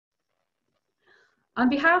On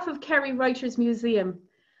behalf of Kerry Writers Museum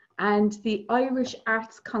and the Irish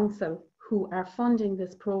Arts Council, who are funding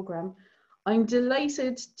this programme, I'm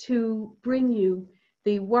delighted to bring you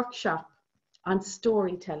the workshop on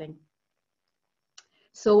storytelling.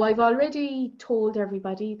 So I've already told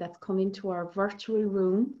everybody that's come into our virtual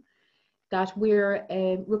room that we're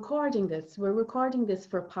recording this. We're recording this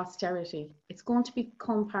for posterity. It's going to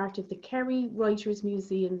become part of the Kerry Writers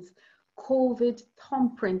Museum's COVID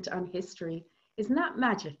thumbprint on history. Isn't that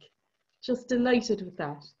magic? Just delighted with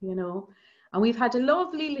that, you know. And we've had a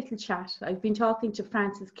lovely little chat. I've been talking to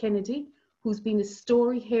Frances Kennedy, who's been a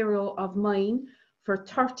story hero of mine for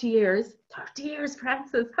 30 years. 30 years,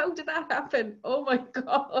 Frances, how did that happen? Oh my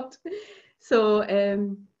God. So,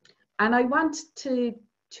 and I want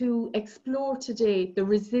to explore today the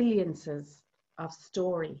resiliencies of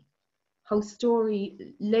story, how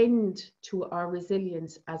story lend to our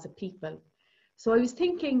resilience as a people. So I was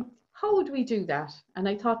thinking, how would we do that? And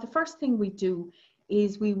I thought the first thing we'd do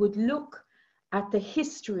is we would look at the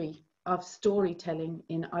history of storytelling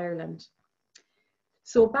in Ireland.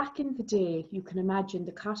 So back in the day, you can imagine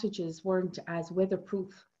the cottages weren't as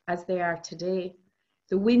weatherproof as they are today.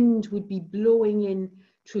 The wind would be blowing in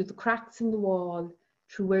through the cracks in the wall,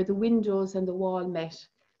 through where the windows and the wall met,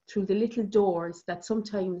 through the little doors that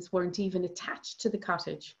sometimes weren't even attached to the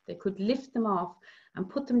cottage. They could lift them off and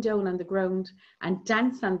put them down on the ground and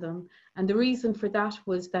dance on them. And the reason for that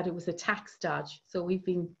was that it was a tax dodge. So we've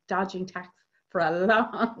been dodging tax for a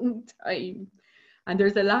long time. And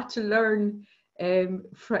there's a lot to learn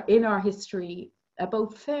in our history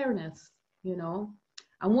about fairness, you know.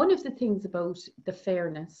 And one of the things about the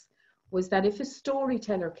fairness was that if a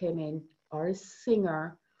storyteller came in, or a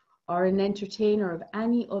singer, or an entertainer of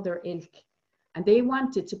any other ilk, and they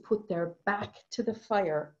wanted to put their back to the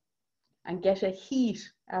fire and get a heat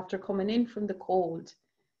after coming in from the cold,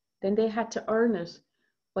 then they had to earn it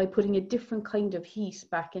by putting a different kind of heat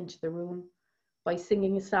back into the room, by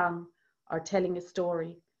singing a song or telling a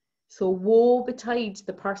story. So woe betide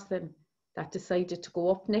the person that decided to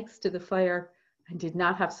go up next to the fire and did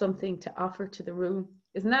not have something to offer to the room.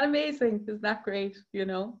 Isn't that amazing? Isn't that great, you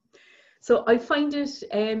know? So I find it,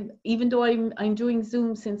 even though I'm doing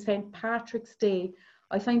Zoom since St. Patrick's Day,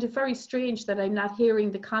 I find it very strange that I'm not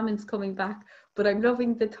hearing the comments coming back, but I'm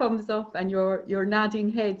loving the thumbs up and your nodding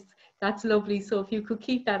heads. That's lovely. So if you could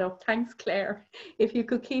keep that up, thanks Claire. If you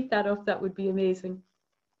could keep that up, that would be amazing.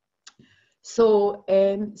 So,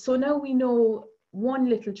 so now we know one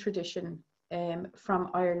little tradition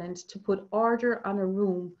from Ireland to put order on a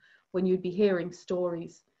room when you'd be hearing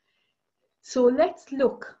stories. So let's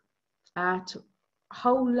look at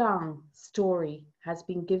how long story has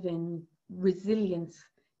been given resilience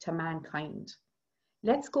to mankind.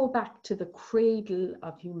 Let's go back to the cradle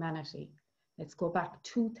of humanity. Let's go back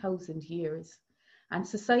 2,000 years. And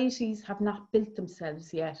societies have not built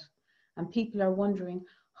themselves yet. And people are wondering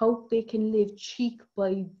how they can live cheek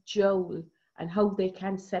by jowl and how they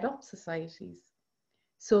can set up societies.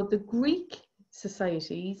 So the Greek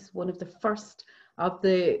societies, one of the first of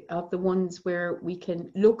the ones where we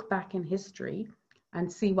can look back in history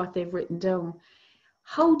and see what they've written down.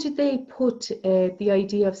 How did they put the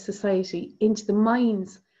idea of society into the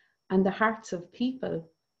minds and the hearts of people?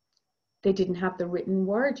 They didn't have the written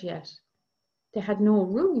word yet. They had no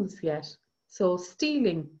rules yet. So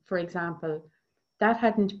stealing, for example, that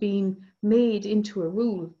hadn't been made into a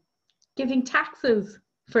rule. Giving taxes,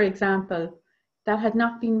 for example, that had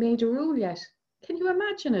not been made a rule yet. Can you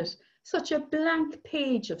imagine it? Such a blank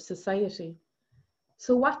page of society.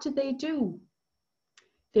 So what did they do?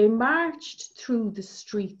 They marched through the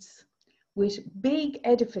streets with big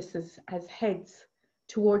edifices as heads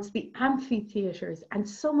towards the amphitheatres, and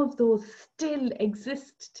some of those still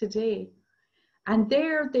exist today. And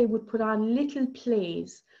there they would put on little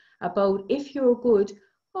plays about if you're good,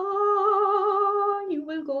 oh, you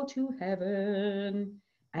will go to heaven.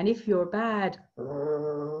 And if you're bad,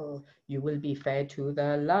 you will be fed to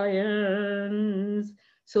the lions.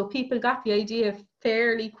 So people got the idea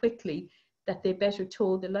fairly quickly that they better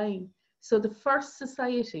toe the line. So the first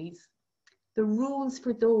societies, the rules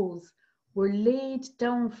for those were laid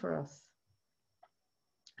down for us.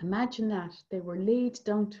 Imagine that, they were laid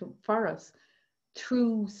down for us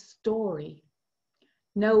through story.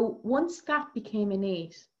 Now, once that became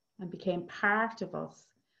innate and became part of us,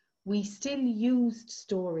 we still used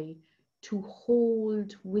story to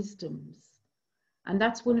hold wisdoms. And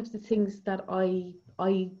that's one of the things that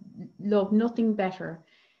I love nothing better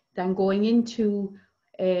than going into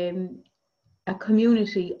a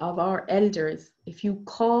community of our elders. If you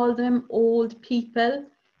call them old people,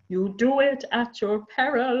 you do it at your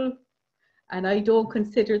peril. And I don't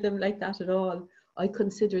consider them like that at all. I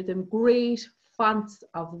consider them great fonts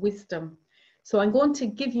of wisdom. So I'm going to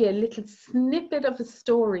give you a little snippet of a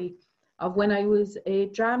story of when I was a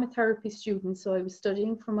drama therapy student. So I was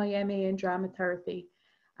studying for my MA in drama therapy,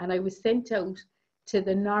 and I was sent out to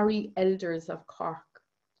the Nari elders of Cork.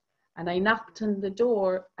 And I knocked on the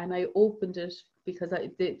door and I opened it because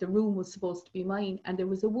the room was supposed to be mine. And there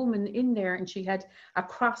was a woman in there and she had a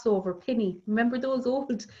crossover pinny. Remember those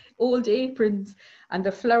old aprons? And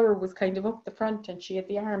the flower was kind of up the front and she had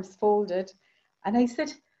the arms folded. And I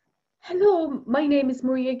said, "Hello, my name is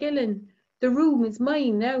Maria Gillen. The room is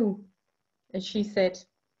mine now." And she said,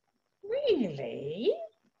 "Really?"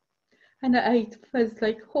 And I was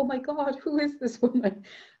like, "Oh my God, who is this woman?"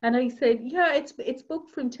 And I said, "Yeah, it's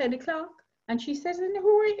booked from 10 o'clock. And she said, "And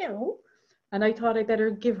who are you?" And I thought I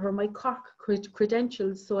better give her my Cork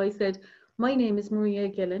credentials. So I said, "My name is Maria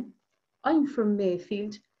Gillen. I'm from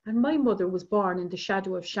Mayfield. And my mother was born in the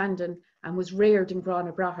shadow of Shandon and was reared in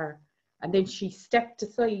Granabraher." And then she stepped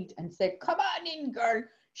aside and said, "Come on in, girl.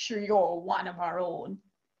 Sure, you're one of our own."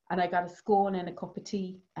 And I got a scone and a cup of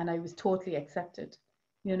tea and I was totally accepted,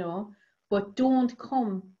 you know. But don't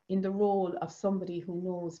come in the role of somebody who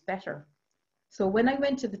knows better. So when I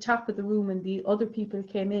went to the top of the room and the other people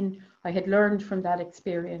came in, I had learned from that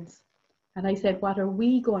experience. And I said, "What are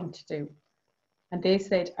we going to do?" And they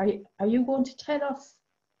said, are you going to tell us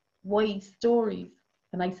wise stories?"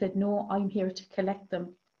 And I said, "No, I'm here to collect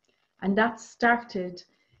them." And that started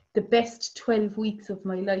the best 12 weeks of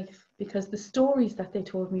my life, because the stories that they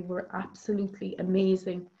told me were absolutely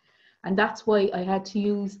amazing. And that's why I had to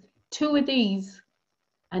use 2 of these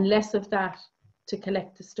and less of that to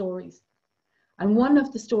collect the stories. And one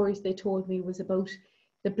of the stories they told me was about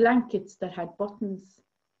the blankets that had buttons,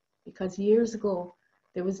 because years ago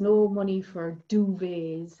there was no money for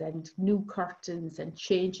duvets and new curtains and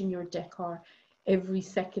changing your decor every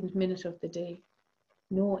second minute of the day.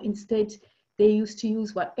 No, instead they used to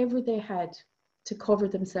use whatever they had to cover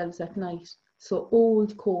themselves at night. So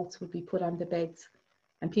old coats would be put on the beds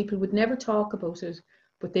and people would never talk about it,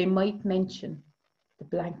 but they might mention the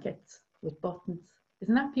blankets with buttons.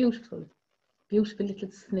 Isn't that beautiful? Beautiful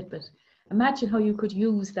little snippet. Imagine how you could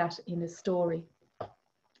use that in a story.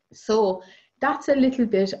 So that's a little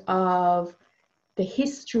bit of the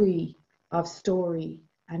history of story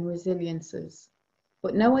and resiliences.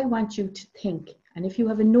 But now I want you to think, and if you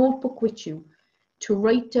have a notebook with you, to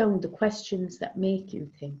write down the questions that make you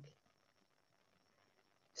think.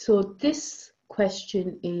 So this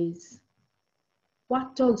question is,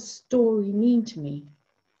 what does story mean to me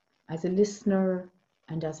as a listener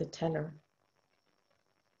and as a teller?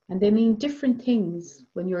 And they mean different things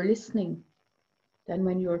when you're listening than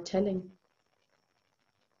when you're telling.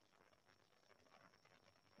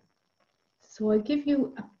 So I'll give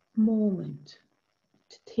you a moment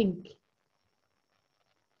to think.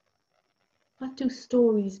 What do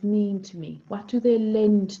stories mean to me? What do they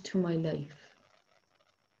lend to my life?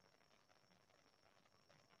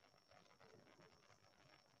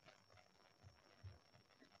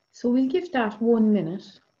 So we'll give that 1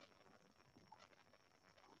 minute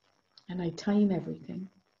and I time everything.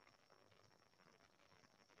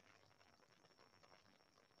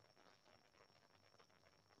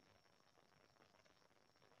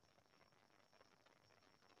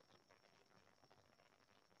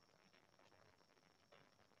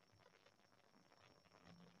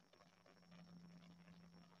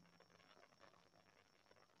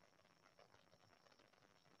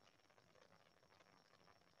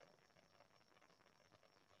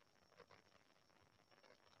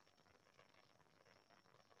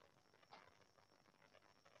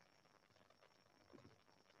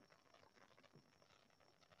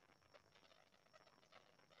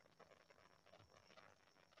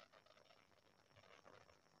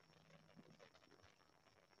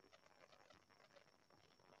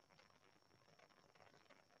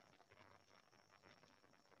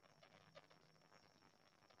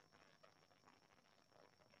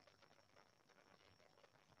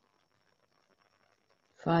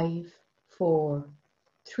 Five, four,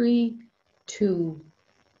 three, two,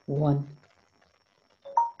 one.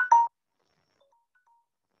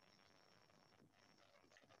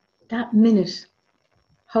 That minute,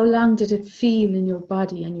 how long did it feel in your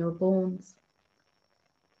body and your bones?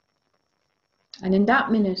 And in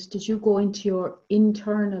that minute, did you go into your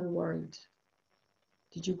internal world?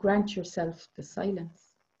 Did you grant yourself the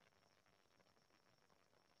silence?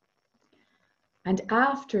 And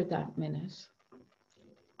after that minute,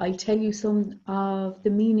 I'll tell you some of the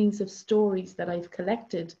meanings of stories that I've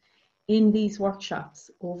collected in these workshops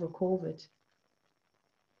over COVID.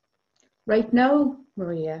 Right now,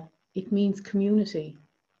 Maria, it means community.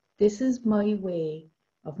 This is my way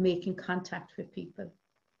of making contact with people.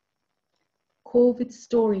 COVID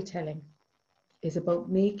storytelling is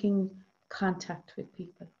about making contact with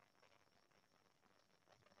people.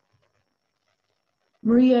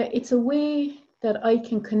 Maria, it's a way that I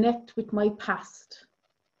can connect with my past,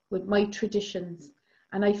 with my traditions,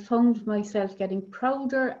 and I found myself getting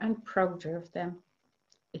prouder and prouder of them.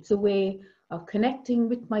 It's a way of connecting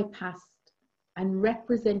with my past and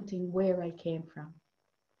representing where I came from.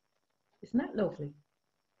 Isn't that lovely?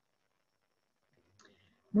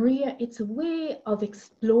 Maria, it's a way of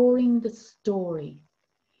exploring the story.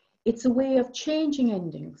 It's a way of changing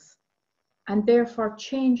endings and therefore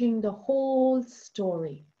changing the whole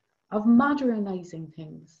story, of modernizing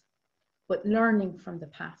things, but learning from the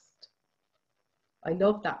past. I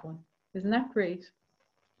love that one. Isn't that great?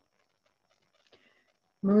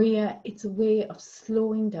 Maria, it's a way of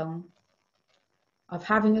slowing down, of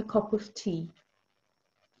having a cup of tea,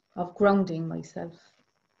 of grounding myself.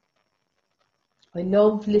 I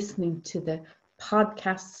love listening to the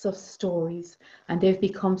podcasts of stories, and they've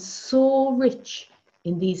become so rich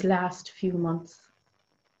in these last few months.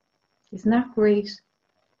 Isn't that great?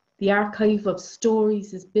 The archive of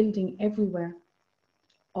stories is building everywhere,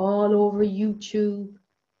 all over YouTube,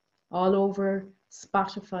 all over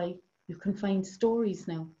Spotify. You can find stories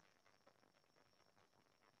now.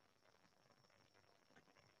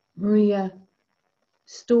 Maria,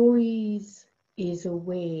 stories is a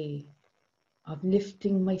way of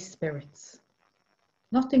lifting my spirits.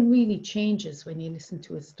 Nothing really changes when you listen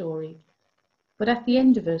to a story, but at the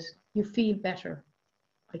end of it, you feel better.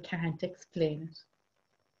 I can't explain it.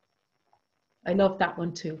 I love that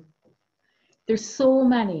one too. There's so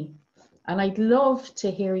many, and I'd love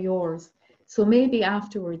to hear yours. So maybe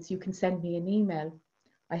afterwards you can send me an email.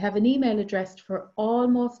 I have an email address for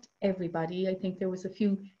almost everybody. I think there was a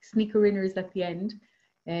few sneaker-inners at the end.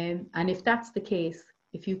 And if that's the case,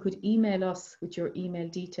 if you could email us with your email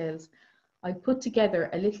details, I put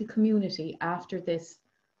together a little community after this,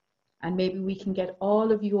 and maybe we can get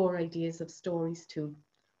all of your ideas of stories too,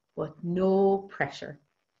 but no pressure.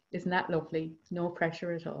 Isn't that lovely? No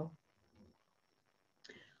pressure at all.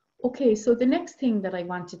 Okay, so the next thing that I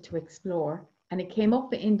wanted to explore, and it came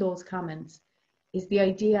up in those comments, is the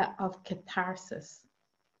idea of catharsis.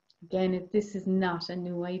 Again, this is not a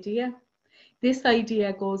new idea. This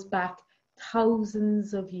idea goes back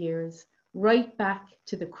thousands of years, right back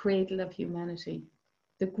to the cradle of humanity.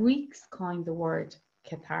 The Greeks coined the word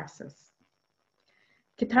catharsis.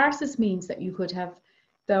 Catharsis means that you could have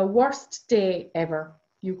the worst day ever.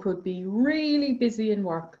 You could be really busy in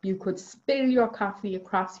work. You could spill your coffee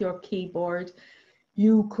across your keyboard.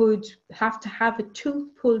 You could have to have a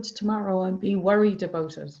tooth pulled tomorrow and be worried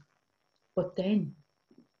about it. But then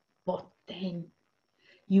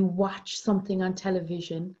you watch something on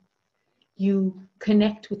television. You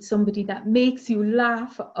connect with somebody that makes you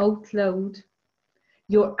laugh out loud.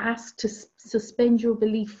 You're asked to suspend your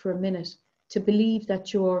belief for a minute, to believe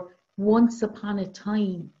that you're once upon a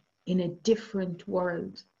time in a different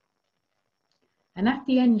world. And at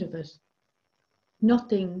the end of it,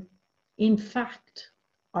 nothing in fact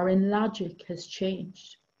or in logic has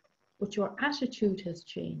changed, but your attitude has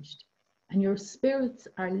changed and your spirits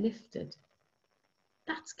are lifted.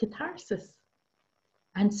 That's catharsis.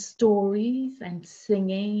 And stories and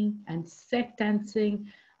singing and set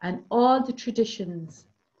dancing and all the traditions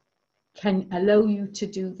can allow you to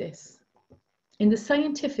do this. In the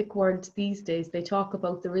scientific world these days, they talk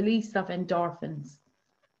about the release of endorphins.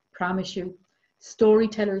 Promise you,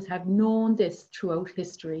 storytellers have known this throughout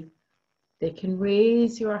history. They can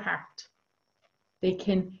raise your heart. They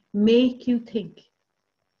can make you think.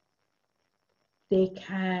 They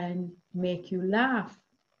can make you laugh.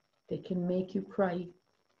 They can make you cry.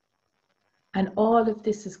 And all of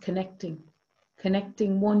this is connecting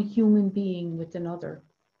one human being with another.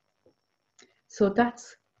 So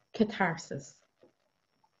that's catharsis.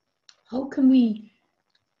 How can we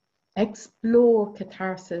explore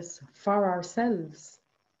catharsis for ourselves?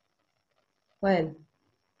 Well,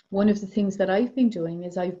 one of the things that I've been doing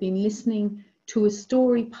is I've been listening to a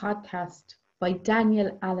story podcast by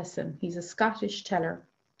Daniel Allison. He's a Scottish teller.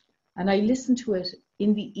 And I listen to it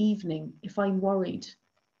in the evening if I'm worried.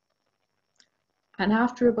 And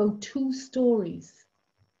after about 2 stories,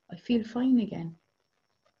 I feel fine again.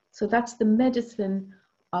 So that's the medicine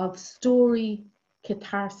of story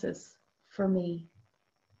catharsis for me.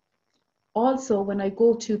 Also, when I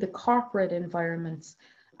go to the corporate environments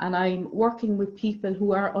and I'm working with people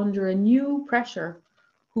who are under a new pressure,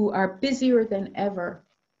 who are busier than ever,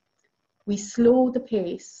 we slow the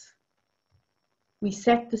pace, we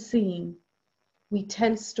set the scene, we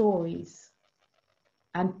tell stories.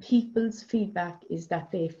 and people's feedback is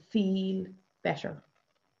that they feel better.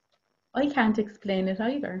 I can't explain it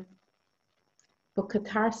either, but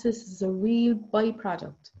catharsis is a real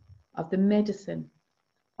byproduct of the medicine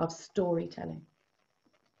of storytelling.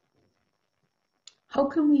 How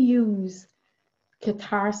can we use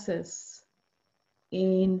catharsis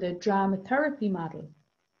in the drama therapy model?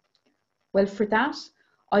 Well, for that,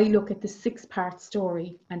 I look at the 6-part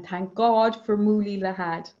story, and thank God for Mouli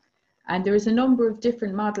Lahad. And there is a number of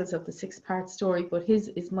different models of the 6-part story, but his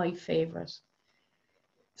is my favorite.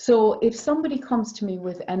 So if somebody comes to me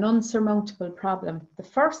with an unsurmountable problem, the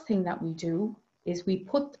first thing that we do is we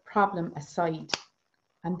put the problem aside,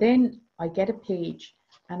 and then I get a page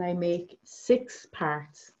and I make 6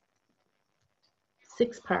 parts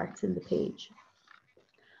in the page.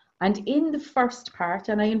 And in the first part,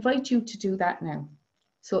 and I invite you to do that now.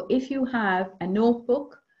 So if you have a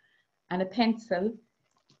notebook and a pencil,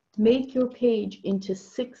 make your page into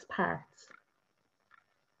 6 parts.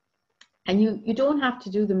 And you don't have to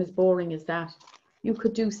do them as boring as that. You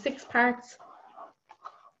could do 6 parts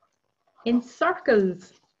in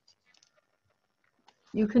circles.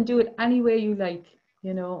 You can do it any way you like,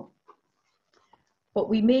 you know. But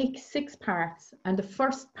we make 6 parts, and the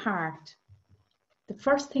first part, the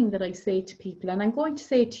first thing that I say to people, and I'm going to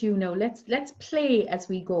say to you now, let's play as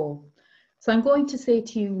we go. So I'm going to say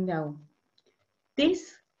to you now,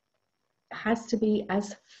 this has to be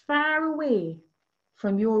as far away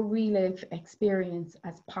from your real life experience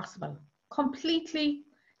as possible. Completely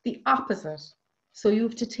the opposite. So you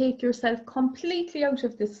have to take yourself completely out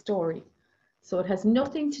of this story. So it has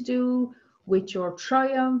nothing to do with your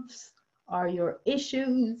triumphs or your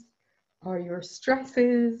issues or your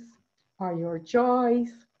stresses or your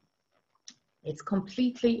joys. It's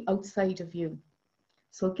completely outside of you.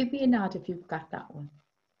 So give me a nod if you've got that one.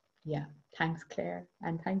 Yeah, thanks Claire,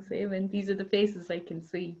 and thanks Eamon. These are the faces I can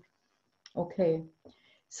see. Okay,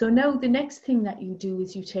 so now the next thing that you do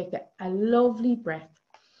is you take a lovely breath.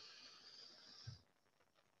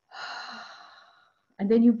 And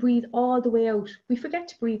then you breathe all the way out. We forget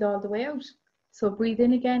to breathe all the way out. So breathe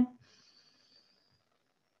in again.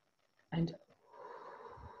 And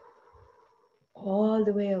all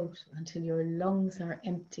the way out until your lungs are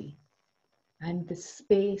empty. And the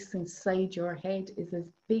space inside your head is as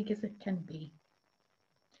big as it can be.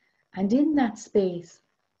 And in that space,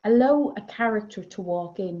 allow a character to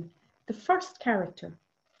walk in. The first character.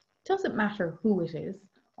 Doesn't matter who it is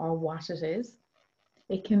or what it is.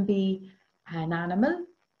 It can be an animal.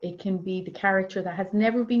 It can be the character that has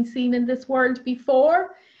never been seen in this world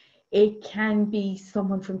before. It can be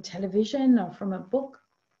someone from television or from a book.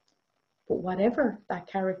 But whatever that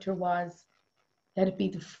character was, let it be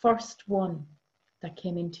the first one that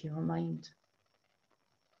came into your mind.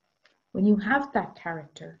 When you have that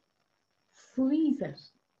character, freeze it.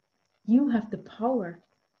 You have the power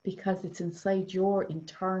because it's inside your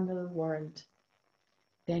internal world.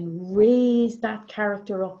 Then raise that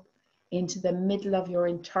character up into the middle of your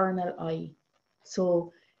internal eye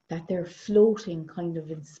so that they're floating kind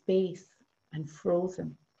of in space and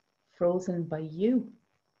frozen by you.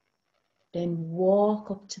 Then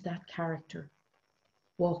walk up to that character.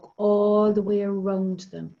 Walk all the way around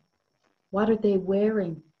them. What are they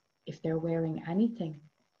wearing, if they're wearing anything?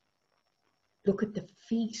 Look at the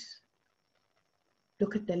feet.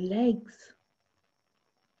 Look at the legs.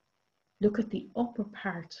 Look at the upper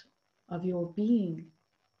part of your being.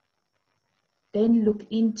 Then look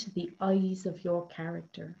into the eyes of your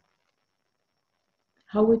character.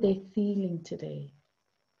 How are they feeling today?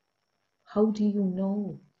 How do you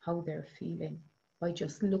know how they're feeling? By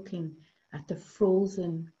just looking at the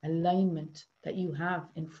frozen alignment that you have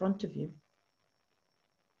in front of you.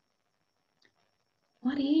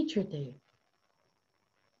 What age are they?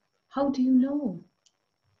 How do you know?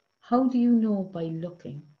 How do you know? By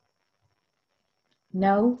looking.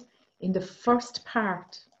 Now, in the first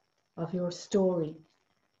part of your story,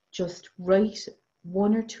 just write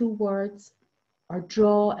 1 or 2 words or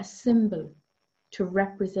draw a symbol to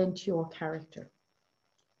represent your character.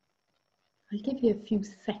 I'll give you a few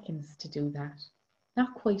seconds to do that,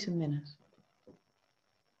 not quite a minute.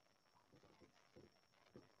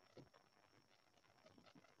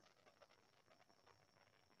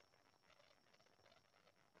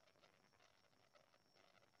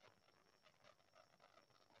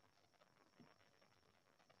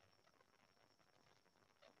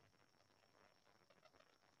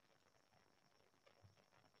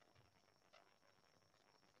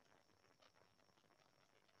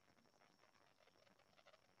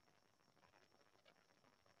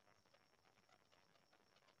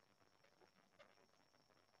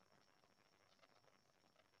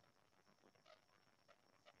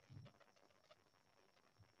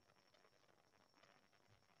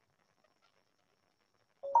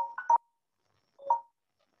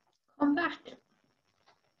 back.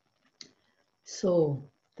 So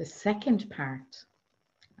the second part,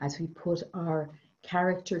 as we put our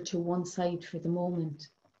character to one side for the moment,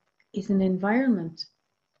 is an environment.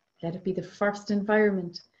 Let it be the first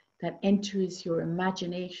environment that enters your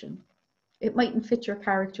imagination. It mightn't fit your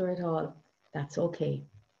character at all. That's okay.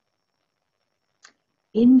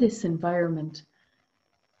 In this environment,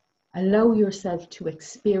 allow yourself to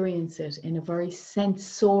experience it in a very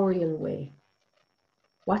sensorial way.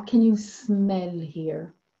 What can you smell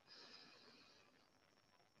here?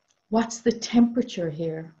 What's the temperature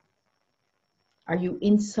here? Are you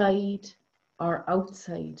inside or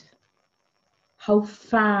outside? How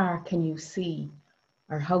far can you see,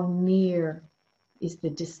 or how near is the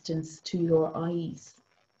distance to your eyes?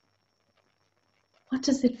 What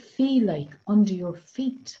does it feel like under your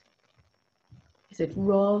feet? Is it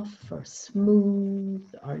rough or smooth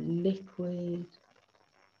or liquid?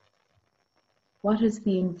 What is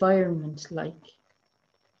the environment like?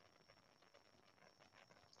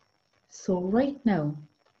 So right now,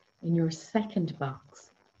 in your second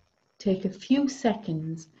box, take a few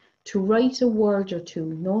seconds to write a word or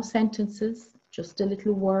two, no sentences, just a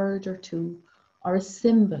little word or two, or a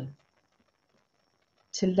symbol,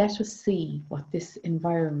 to let us see what this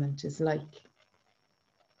environment is like.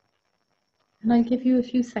 And I'll give you a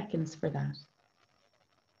few seconds for that.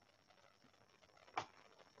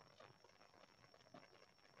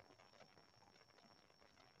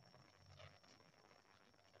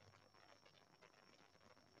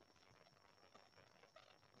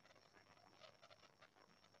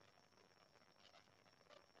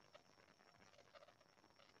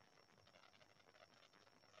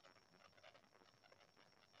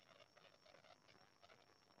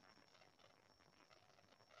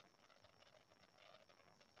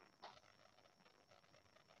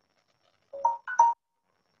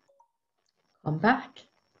 Come back.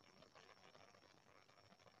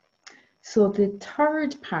 So the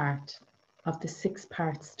third part of the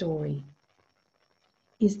 6-part story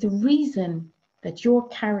is the reason that your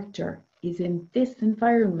character is in this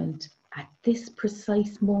environment at this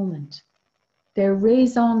precise moment. Their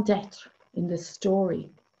raison d'etre in the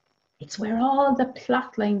story. It's where all the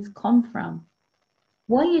plot lines come from.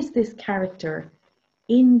 Why is this character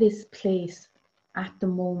in this place at the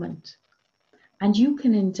moment? And you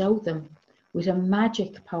can endow them with a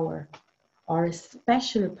magic power or a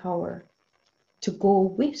special power to go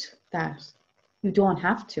with that. You don't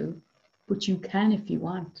have to, but you can if you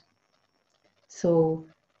want. So,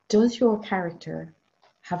 does your character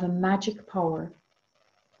have a magic power?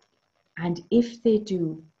 And if they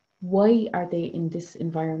do, why are they in this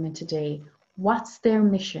environment today? What's their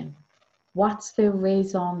mission? What's their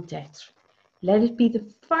raison d'etre? Let it be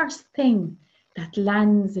the first thing that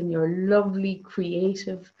lands in your lovely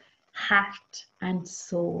creative heart and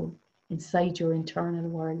soul inside your internal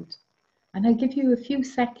world. And I'll give you a few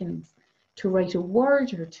seconds to write a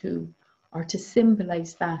word or two or to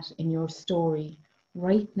symbolize that in your story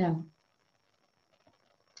right now.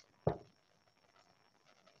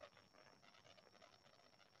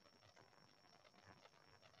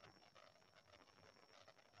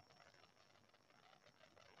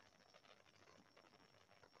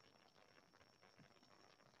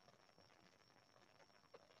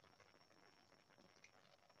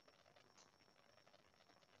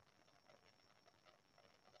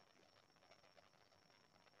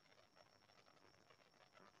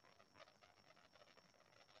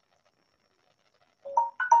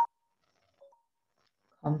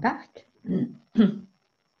 Come back.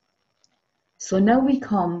 So now we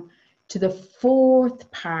come to the 4th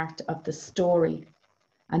part of the story.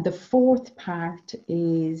 And the 4th part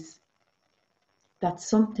is that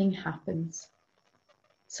something happens,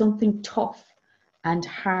 something tough and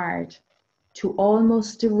hard to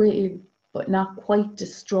almost derail, but not quite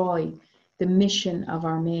destroy the mission of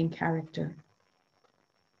our main character.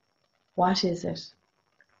 What is it?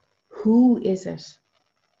 Who is it?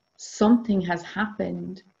 Something has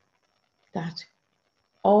happened that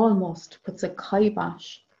almost puts a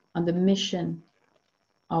kibosh on the mission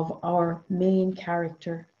of our main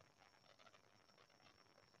character.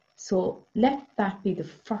 So let that be the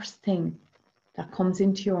first thing that comes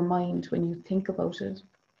into your mind when you think about it.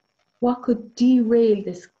 What could derail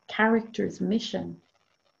this character's mission?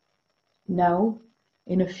 Now,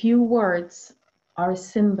 in a few words or a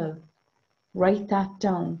symbol, write that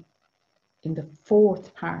down in the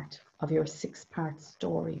 4th part of your 6-part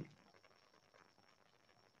story.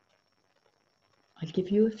 I'll give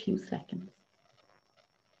you a few seconds.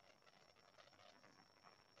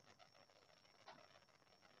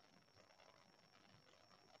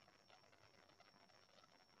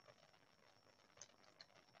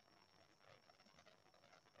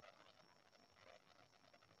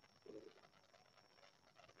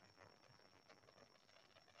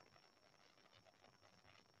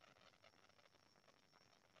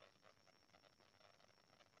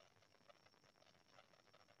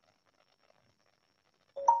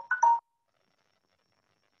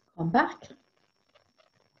 Come back.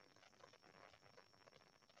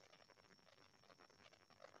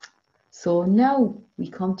 So now we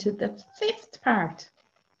come to the fifth part.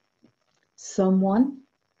 Someone,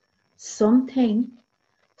 something,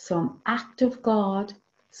 some act of God,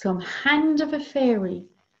 some hand of a fairy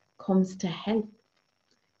comes to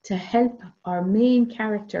help our main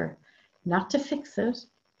character, not to fix it,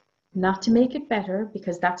 not to make it better,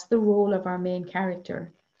 because that's the role of our main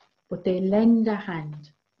character, but they lend a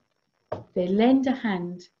hand. They lend a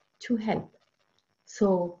hand to help.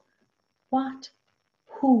 So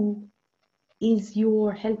who is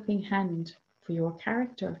your helping hand for your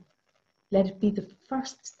character? Let it be the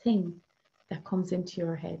first thing that comes into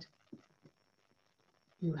your head.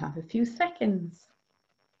 You have a few seconds.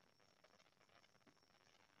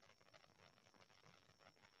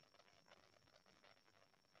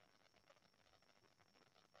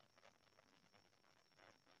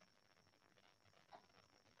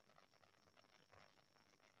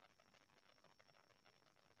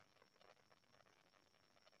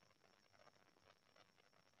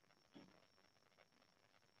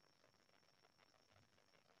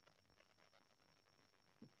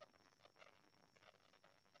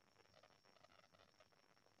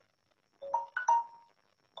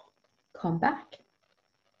 Come back.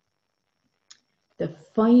 The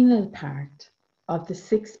final part of the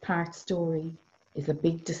 6-part story is a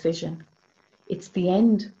big decision. It's the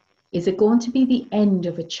end. Is it going to be the end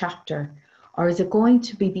of a chapter, or is it going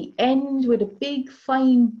to be the end with a big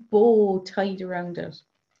fine bow tied around it?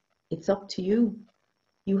 It's up to you.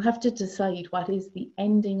 You have to decide what is the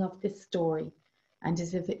ending of this story, and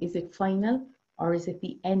is it final, or is it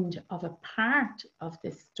the end of a part of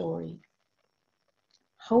this story?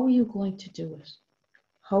 How are you going to do it?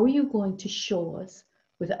 How are you going to show us,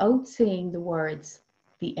 without saying the words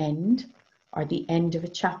the end or the end of a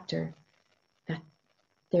chapter, that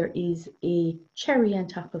there is a cherry on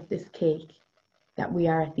top of this cake, that we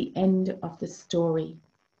are at the end of the story?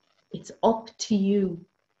 It's up to you.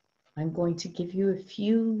 I'm going to give you a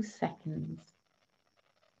few seconds.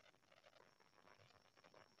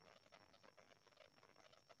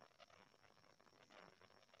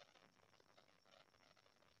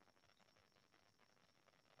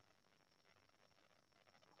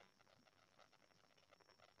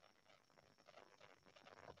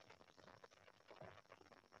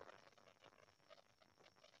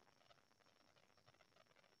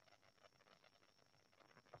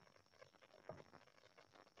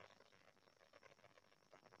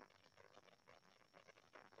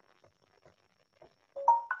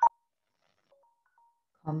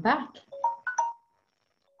 Come back.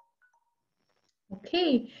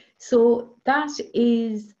 Okay, so that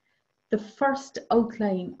is the first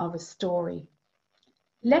outline of a story.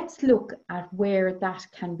 Let's look at where that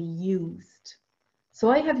can be used.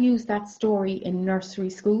 So I have used that story in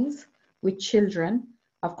nursery schools with children.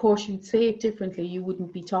 Of course, you'd say it differently. You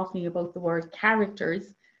wouldn't be talking about the word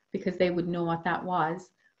characters, because they would know what that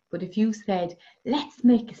was. But if you said, let's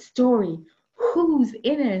make a story, who's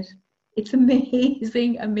in it? It's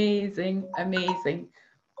amazing, amazing, amazing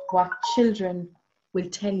what children will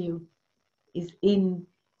tell you is in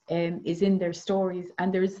their stories.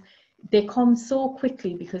 And they come so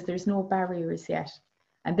quickly because there's no barriers yet.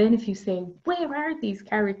 And then if you say, where are these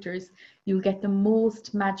characters? You'll get the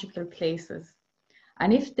most magical places.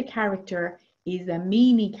 And if the character is a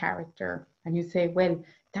meanie character, and you say, well,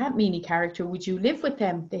 that meanie character, would you live with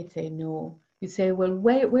them? They'd say, no. You say, well,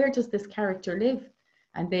 where does this character live?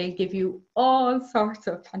 And they'll give you all sorts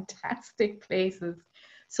of fantastic places.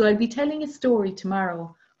 So I'll be telling a story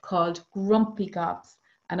tomorrow called Grumpy Gobs.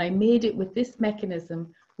 And I made it with this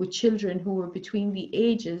mechanism with children who were between the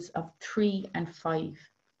ages of 3 and 5.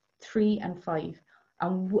 3 and 5.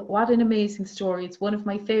 And what an amazing story. It's one of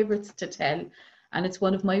my favorites to tell. And it's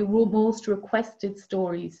one of my most requested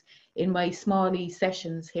stories in my Smalley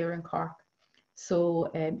sessions here in Cork.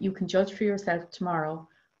 So you can judge for yourself tomorrow.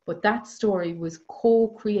 But that story was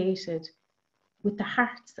co-created with the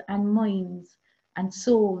hearts and minds and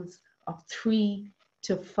souls of 3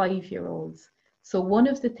 to 5-year-olds. So one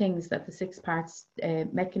of the things that the 6 parts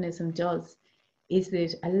mechanism does is that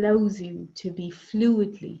it allows you to be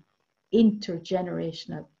fluidly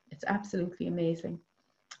intergenerational. It's absolutely amazing.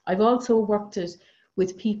 I've also worked it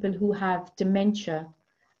with people who have dementia,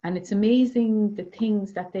 and it's amazing the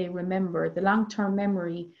things that they remember. The long-term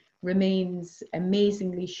memory remains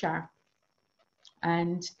amazingly sharp.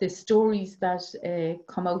 And the stories that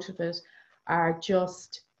come out of it are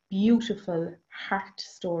just beautiful heart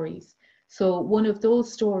stories. So one of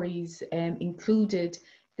those stories included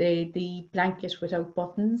the blanket without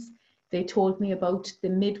buttons. They told me about the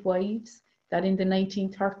midwives. that in the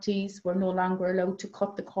 1930s were no longer allowed to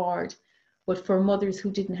cut the cord, but for mothers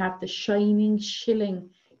who didn't have the shining shilling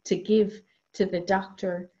to give to the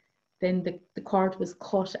doctor, then the cord was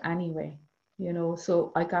cut anyway, you know.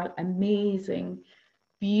 So I got amazing,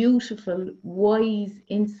 beautiful, wise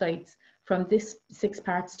insights from this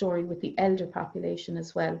 6-part story with the elder population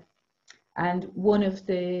as well. And one of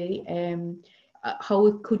the, how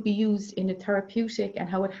it could be used in a therapeutic, and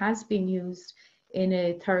how it has been used in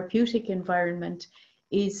a therapeutic environment,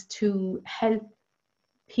 is to help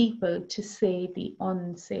people to say the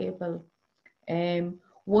unsayable.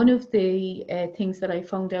 One of the things that I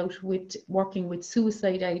found out with working with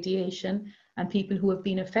suicide ideation and people who have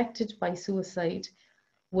been affected by suicide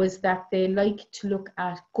was that they like to look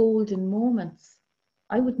at golden moments.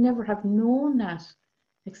 I would never have known that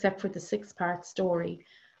except for the 6-part story,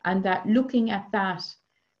 and that looking at that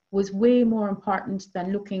was way more important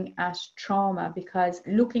than looking at trauma, because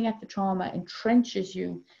looking at the trauma entrenches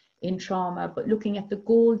you in trauma, but looking at the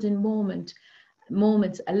golden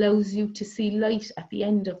moments allows you to see light at the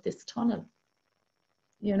end of this tunnel,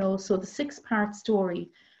 you know. So the 6-part story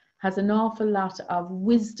has an awful lot of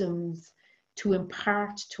wisdoms to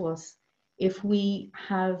impart to us if we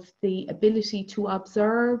have the ability to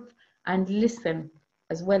observe and listen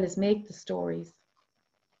as well as make the stories.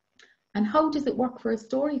 And how does it work for a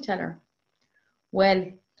storyteller?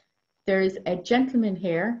 Well, there's a gentleman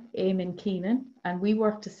here, Eamon Keenan, and we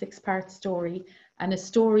worked a 6-part story, and a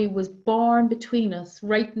story was born between us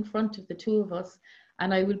right in front of the two of us,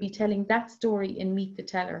 and I will be telling that story in Meet the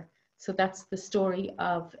Teller. So that's the story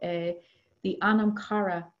of the Anam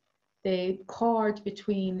Cara, the cord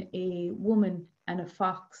between a woman and a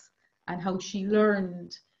fox, and how she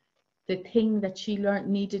learned the thing that she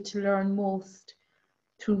needed to learn most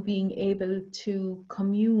through being able to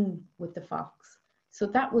commune with the fox. So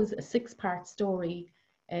that was a 6-part story,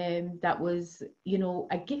 that was, you know,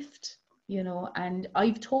 a gift, you know. And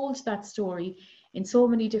I've told that story in so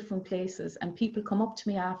many different places, and people come up to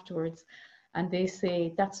me afterwards and they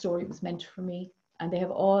say that story was meant for me, and they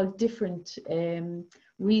have all different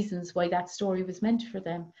reasons why that story was meant for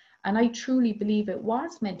them. And I truly believe it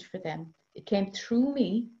was meant for them. It came through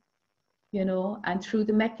me, you know, and through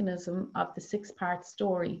the mechanism of the 6-part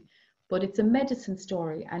story. But it's a medicine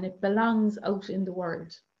story, and it belongs out in the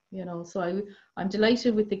world, you know. So I'm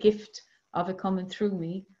delighted with the gift of it coming through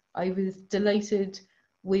me. I was delighted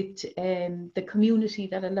with the community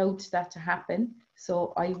that allowed that to happen.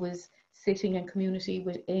 So I was sitting in community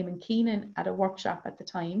with Eamon Keenan at a workshop at the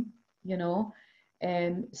time, you know.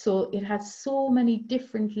 So it has so many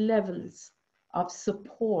different levels of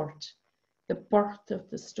support: the birth of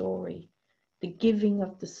the story, the giving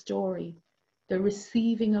of the story, the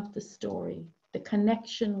receiving of the story, the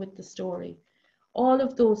connection with the story. All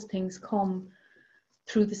of those things come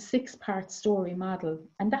through the 6-part story model.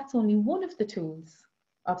 And that's only one of the tools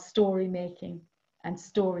of story making and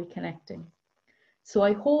story connecting. So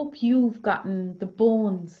I hope you've gotten the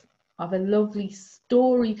bones of a lovely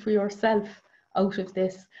story for yourself out of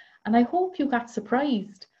this. And I hope you got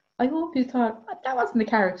surprised. I hope you thought, that wasn't the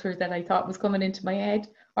character that I thought was coming into my head.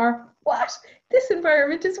 Or, what? This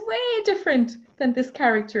environment is way different than this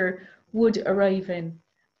character would arrive in.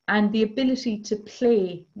 And the ability to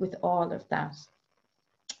play with all of that.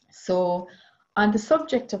 So on the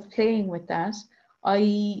subject of playing with that,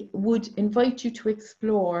 I would invite you to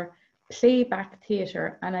explore playback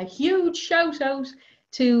theatre. And a huge shout out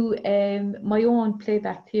to my own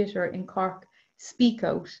playback theatre in Cork, Speak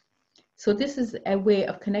Out. So this is a way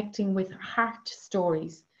of connecting with heart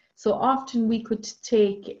stories. So often we could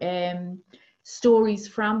take stories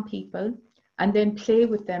from people and then play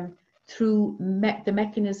with them through the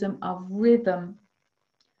mechanism of rhythm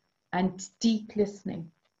and deep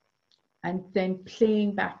listening, and then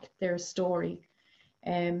playing back their story.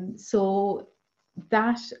 So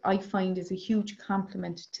that I find is a huge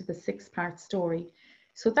complement to the 6-part story.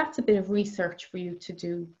 So that's a bit of research for you to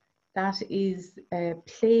do. That is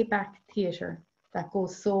playback theatre that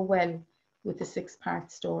goes so well with the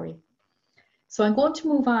 6-part story. So I'm going to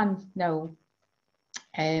move on now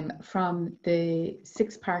from the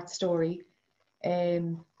 6-part story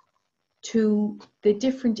to the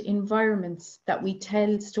different environments that we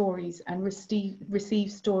tell stories and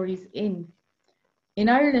receive stories in. In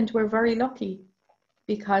Ireland, we're very lucky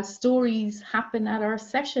because stories happen at our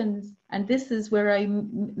sessions. And this is where I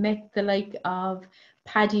met the like of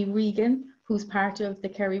Paddy Regan, who's part of the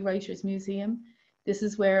Kerry Writers Museum. This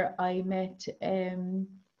is where I met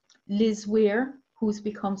Liz Weir, who's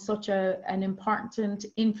become such an important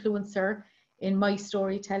influencer in my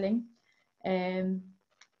storytelling.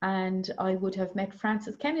 And I would have met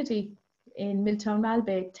Frances Kennedy in Milltown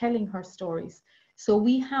Malbay telling her stories. So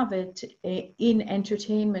we have it in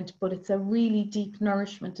entertainment, but it's a really deep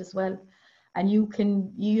nourishment as well. And you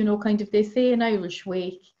can, you know, kind of, they say an Irish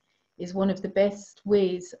wake is one of the best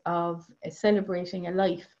ways of celebrating a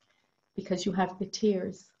life, because you have the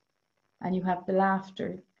tears and you have the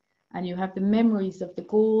laughter and you have the memories of the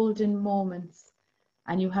golden moments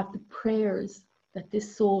and you have the prayers that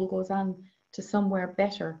this soul goes on to somewhere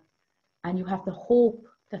better, and you have the hope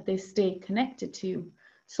that they stay connected to you.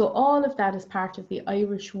 So all of that is part of the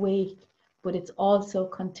Irish wake, but it's also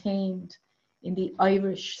contained in the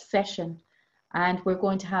Irish session. And we're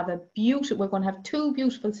going to have two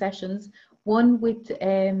beautiful sessions, one with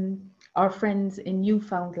our friends in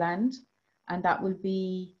Newfoundland, and that will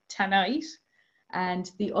be tonight.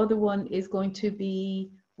 And the other one is going to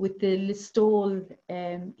be with the Listowel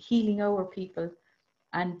Healing Hour people.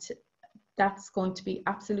 And that's going to be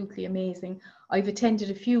absolutely amazing. I've attended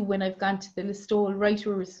a few when I've gone to the Listowel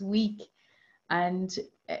Writers Week, and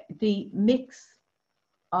the mix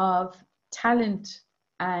of talent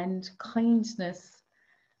and kindness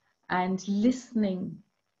and listening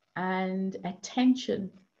and attention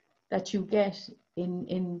that you get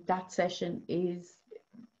in that session is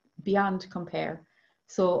beyond compare.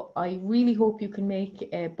 So I really hope you can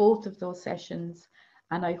make both of those sessions,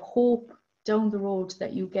 and I hope down the road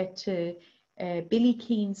that you get to Billy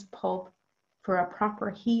Keane's pub for a proper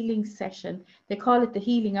healing session. They call it the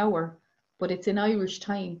healing hour, but it's in Irish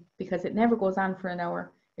time because it never goes on for an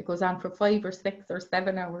hour. It goes on for 5 or 6 or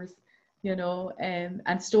 7 hours, you know, and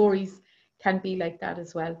stories can be like that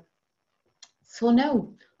as well. So now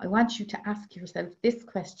I want you to ask yourself this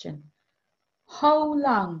question: how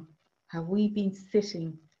long have we been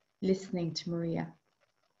sitting listening to Maria?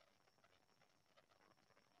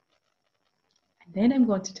 And then I'm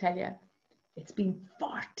going to tell you it's been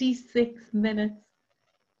 46 minutes.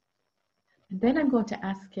 And then I'm going to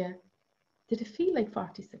ask you, did it feel like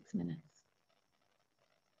 46 minutes?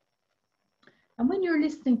 And when you're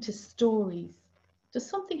listening to stories, does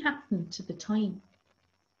something happen to the time?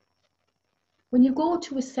 When you go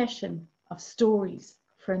to a session of stories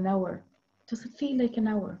for an hour, does it feel like an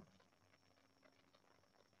hour?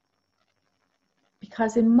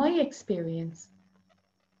 Because in my experience,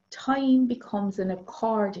 time becomes an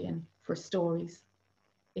accordion for stories.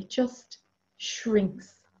 It just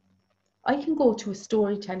shrinks. I can go to a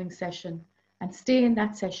storytelling session and stay in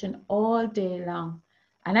that session all day long,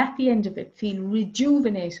 and at the end of it feel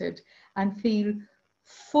rejuvenated and feel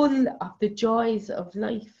full of the joys of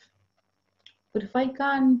life. But if I'd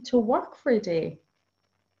gone to work for a day,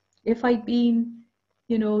 if I'd been,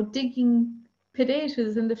 you know, digging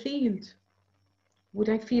potatoes in the field, would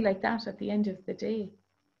I feel like that at the end of the day?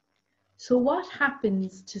 So what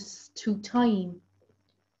happens to time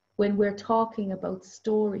when we're talking about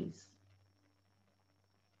stories?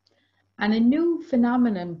 And a new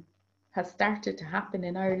phenomenon has started to happen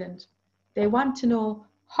in Ireland. They want to know,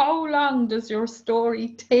 how long does your story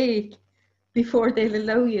take before they'll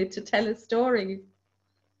allow you to tell a story?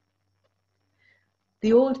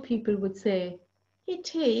 The old people would say, it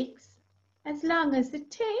takes as long as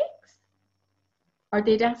it takes. Or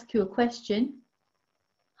they'd ask you a question,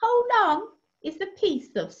 how long is a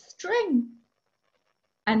piece of string?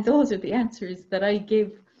 And those are the answers that I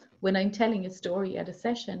give when I'm telling a story at a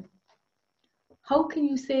session. How can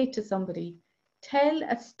you say to somebody, tell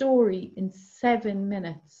a story in 7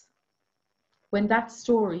 minutes, when that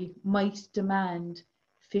story might demand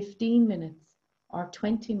 15 minutes or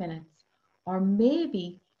 20 minutes, or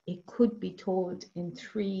maybe it could be told in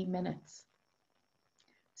 3 minutes?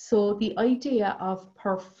 So the idea of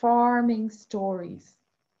performing stories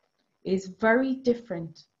is very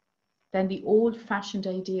different than the old-fashioned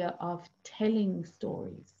idea of telling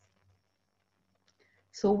stories.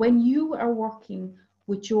 So when you are working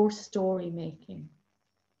with your story making,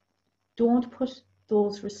 don't put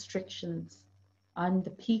those restrictions on the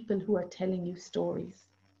people who are telling you stories,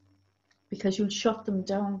 because you'll shut them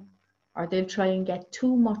down, or they'll try and get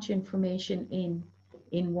too much information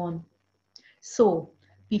in one. So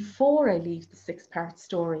before I leave the 6-part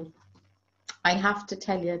story, I have to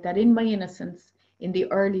tell you that in my innocence, in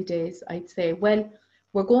the early days, I'd say, well,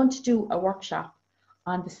 we're going to do a workshop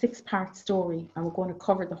on the 6-part story, and we're going to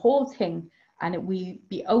cover the whole thing, and it will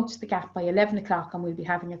be out the gap by 11 o'clock, and we'll be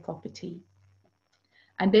having a cup of tea.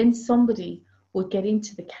 And then somebody would get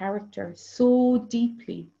into the character so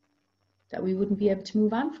deeply that we wouldn't be able to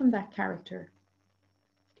move on from that character.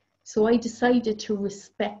 So I decided to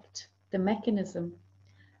respect the mechanism,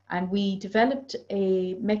 and we developed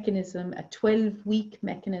a mechanism, a 12-week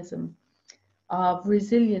mechanism of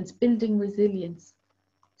resilience, building resilience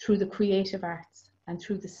through the creative arts. and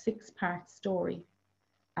through the 6-part story.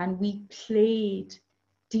 And we played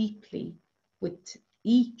deeply with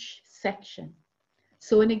each section.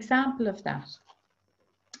 So an example of that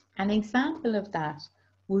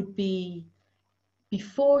would be,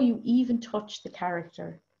 before you even touch the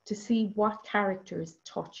character, to see what characters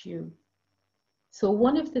touch you. So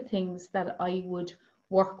one of the things that I would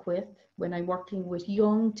work with when I'm working with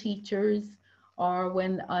young teachers, or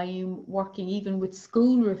when I'm working even with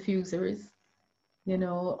school refusers, you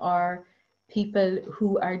know, or people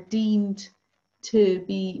who are deemed to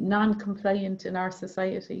be non-compliant in our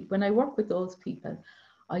society, when I work with those people,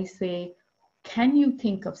 I say, can you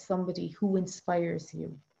think of somebody who inspires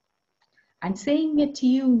you? And saying it to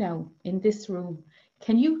you now in this room,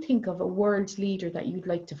 can you think of a world leader that you'd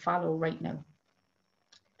like to follow right now,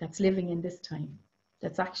 that's living in this time,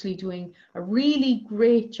 that's actually doing a really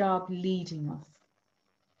great job leading us?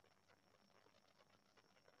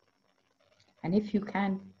 And if you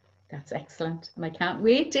can, that's excellent. And I can't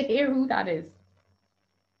wait to hear who that is.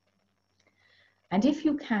 And if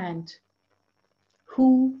you can't,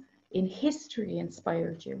 who in history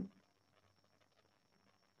inspired you?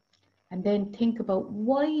 And then think about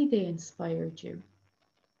why they inspired you.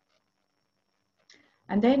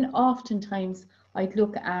 And then oftentimes I'd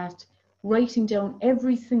look at writing down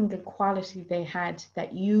every single quality they had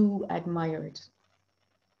that you admired.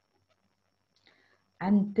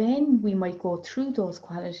 And then we might go through those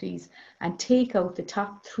qualities and take out the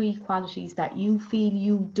top 3 qualities that you feel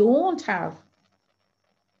you don't have,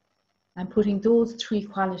 and putting those 3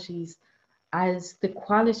 qualities as the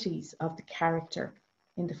qualities of the character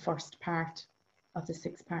in the first part of the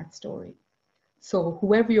 6-part story. So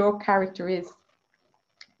whoever your character is,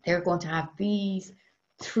 they're going to have these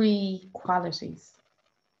 3 qualities.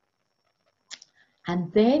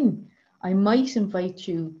 And then I might invite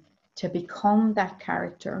you to become that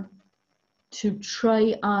character, to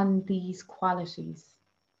try on these qualities.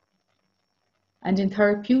 And in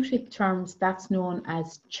therapeutic terms, that's known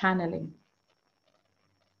as channeling.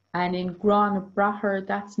 And in Gran Braher,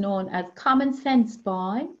 that's known as common sense,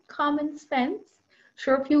 boy, common sense.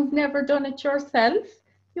 Sure, if you've never done it yourself,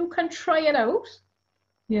 you can try it out,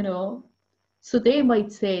 you know. So they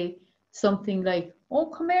might say something like, oh,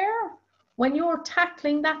 come here, when you're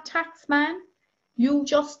tackling that tax man, you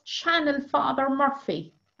just channel Father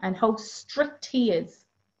Murphy and how strict he is,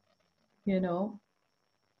 you know.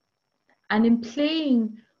 And in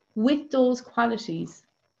playing with those qualities,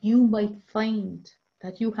 you might find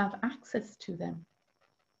that you have access to them.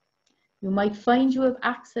 You might find you have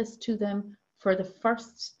access to them for the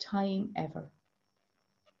first time ever.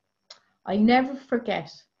 I never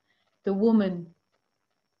forget the woman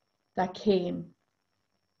that came,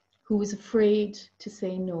 who was afraid to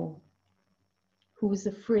say no, who was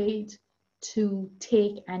afraid to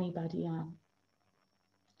take anybody on.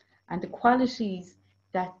 And the qualities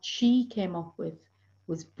that she came up with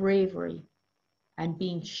was bravery and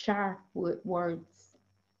being sharp with words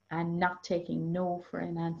and not taking no for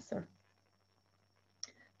an answer.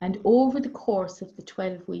 And over the course of the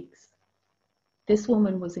 12 weeks, this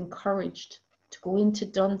woman was encouraged to go into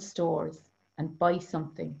Dunn stores and buy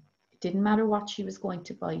something. It didn't matter what she was going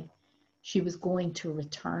to buy, she was going to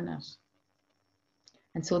return it.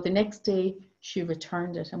 And so the next day she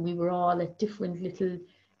returned it, and we were all at different little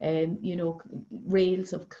you know,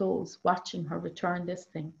 rails of clothes watching her return this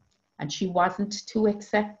thing. And she wasn't to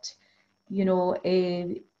accept, you know,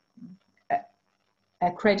 a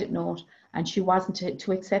credit note, and she wasn't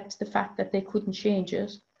to accept the fact that they couldn't change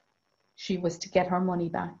it. She was to get her money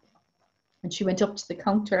back. And she went up to the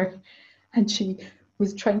counter and she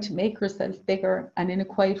was trying to make herself bigger, and in a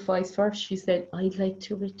quiet voice first she said, I'd like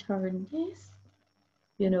to return this,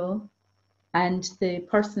 you know. And the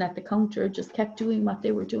person at the counter just kept doing what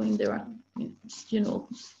they were doing. They were, you know,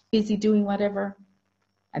 busy doing whatever.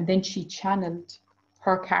 And then she channeled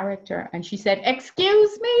her character and she said,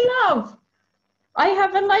 excuse me, love, I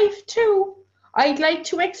have a life too. I'd like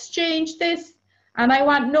to exchange this, and I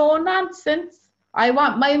want no nonsense. I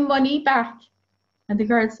want my money back. And the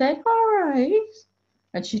girl said, all right.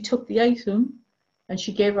 And she took the item and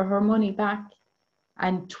she gave her money back.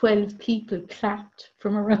 And 12 people clapped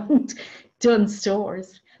from around Dunn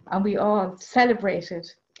stores, and we all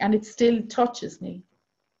celebrated. And it still touches me,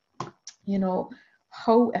 you know,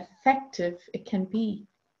 how effective it can be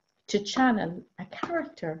to channel a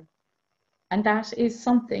character. And that is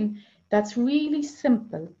something that's really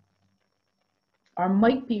simple, or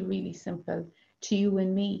might be really simple to you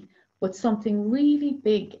and me, but something really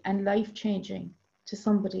big and life-changing to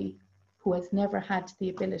somebody who has never had the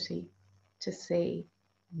ability to say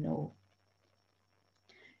no.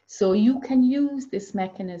 So you can use this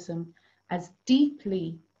mechanism as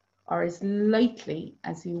deeply or as lightly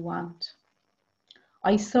as you want.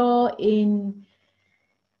 I saw in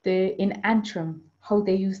Antrim how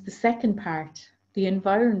they use the second part, the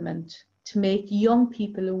environment, to make young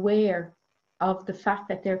people aware of the fact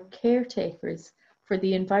that they're caretakers for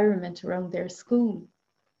the environment around their school.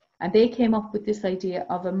 And they came up with this idea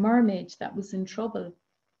of a mermaid that was in trouble.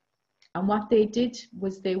 And what they did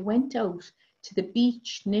was they went out to the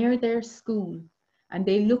beach near their school and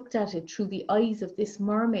they looked at it through the eyes of this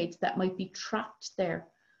mermaid that might be trapped there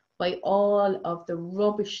by all of the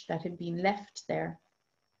rubbish that had been left there.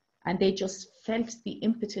 And they just felt the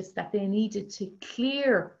impetus that they needed to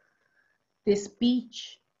clear this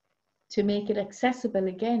beach to make it accessible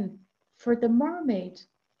again for the mermaid,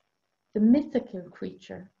 the mythical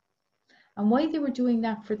creature. And while they were doing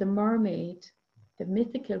that for the mermaid, the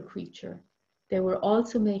mythical creature, they were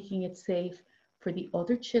also making it safe for the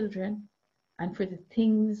other children and for the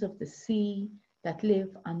things of the sea that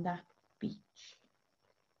live on that beach.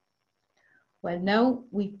 Well, now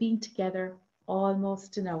we've been together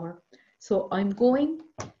almost an hour. So I'm going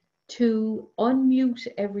to unmute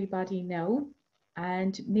everybody now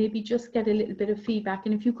and maybe just get a little bit of feedback.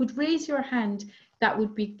 And if you could raise your hand, that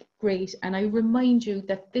would be great. And I remind you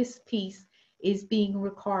that this piece is being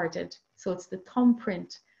recorded. So it's the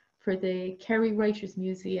thumbprint for the Kerry Writers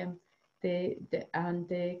Museum and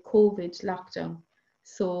the COVID lockdown.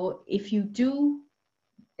 So if you do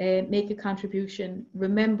make a contribution,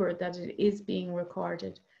 remember that it is being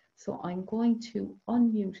recorded. So I'm going to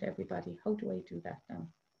unmute everybody. How do I do that now?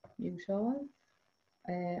 Mute all.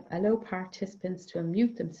 Allow participants to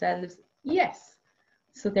unmute themselves. Yes.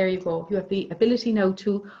 So there you go. You have the ability now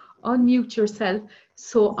to unmute yourself.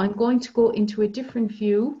 So I'm going to go into a different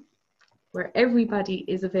view where everybody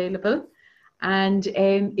is available. And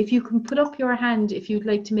if you can put up your hand if you'd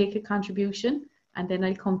like to make a contribution, and then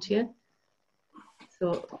I'll come to you.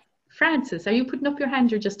 So Frances, are you putting up your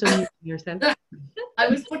hand or just unmuting yourself? I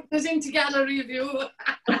was putting it into gallery view.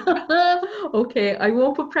 Okay, I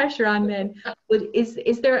won't put pressure on then. But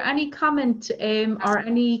is there any comment or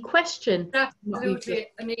any question? Absolutely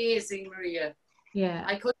amazing, Maria. Yeah.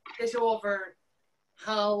 I couldn't get over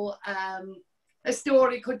how a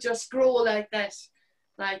story could just grow like that.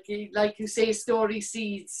 Like you say, story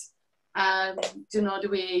seeds. You know, the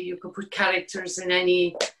way you could put characters in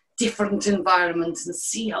any different environments and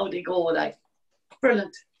see how they go. Like,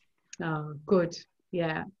 brilliant. Oh, good.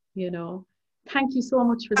 Yeah, you know. Thank you so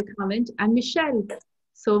much for the comment. And Michelle.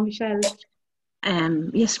 So Michelle.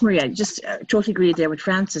 Yes, Maria, just totally agree there with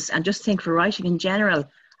Frances. And just think for writing in general,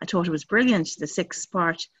 I thought it was brilliant, the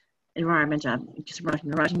 6-part environment. I'm just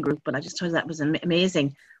writing a writing group, but I just thought that was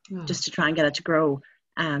amazing, just to try and get it to grow.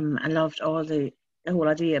 I loved all the whole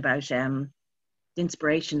idea about the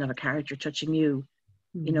inspiration of a character touching you,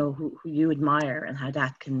 you know, who you admire, and how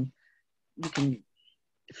that you can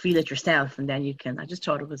feel it yourself, and then you can. I just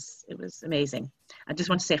thought it was amazing. I just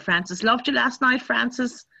want to say, Frances, loved you last night,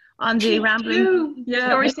 Frances, on the rambling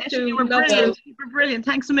story session. You were brilliant. You were brilliant.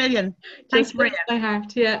 Thanks a million. Thanks, Maria. My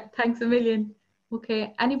heart. Yeah, thanks a million.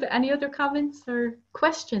 Okay. Any other comments or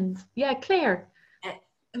questions? Yeah, Claire.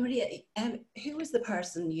 Maria, who was the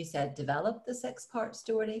person you said developed the 6-part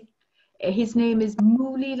story? His name is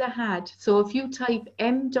Mooley Lahad. So if you type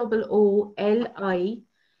MOOLI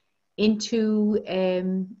into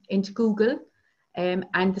Google and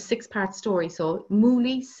the 6-part story, so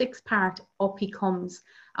Mooley 6-part, up he comes.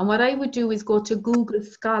 And what I would do is go to Google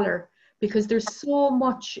Scholar, because there's so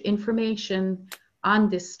much information on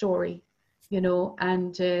this story, you know.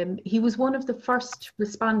 And he was one of the first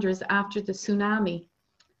responders after the tsunami,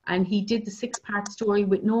 and he did the 6-part story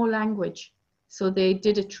with no language. So they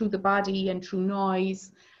did it through the body and through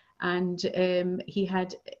noise, and he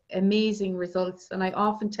had amazing results. And I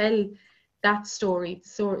often tell that story,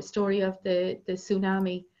 story of the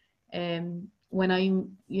tsunami, when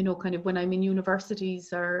I'm, you know, kind of when I'm in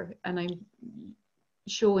universities and I'm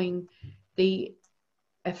showing the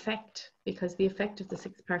effect, because the effect of the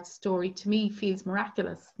 6-part story to me feels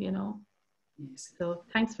miraculous, you know. Yes. So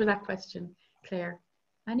thanks for that question, Claire.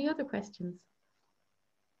 Any other questions?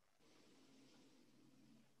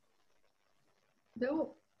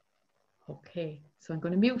 No. Okay, so I'm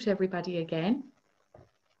going to mute everybody again.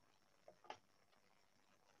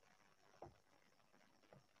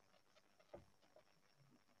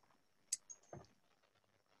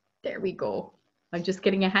 There we go. I'm just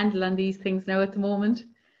getting a handle on these things now at the moment.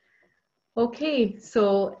 Okay,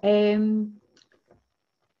 so oh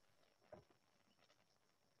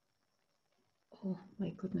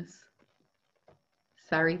my goodness.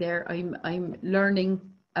 Sorry there, I'm learning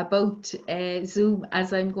about Zoom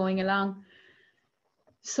as I'm going along.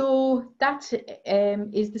 So that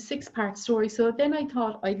is the 6-part story. So then I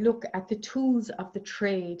thought I'd look at the tools of the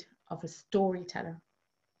trade of a storyteller.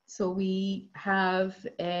 So we have,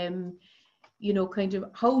 you know, kind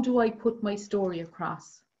of, how do I put my story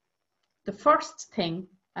across? The first thing,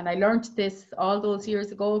 and I learned this all those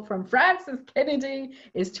years ago from Frances Kennedy,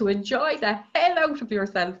 is to enjoy the hell out of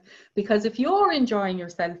yourself, because if you're enjoying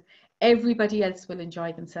yourself, everybody else will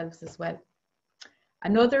enjoy themselves as well.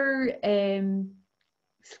 Another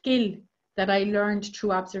skill that I learned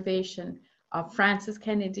through observation of Frances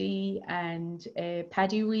Kennedy and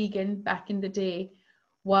Paddy Regan back in the day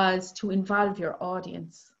was to involve your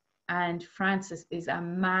audience. And Frances is a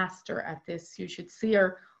master at this. You should see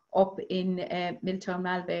her up in Milltown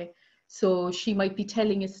Malbay. So she might be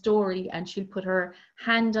telling a story and she'll put her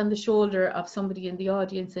hand on the shoulder of somebody in the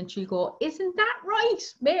audience and she'll go, "Isn't that right,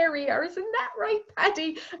 Mary?" or "Isn't that right,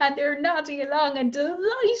 Paddy?" And they're nodding along and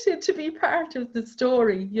delighted to be part of the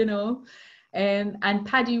story, you know. And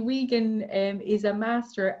Paddy Regan is a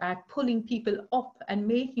master at pulling people up and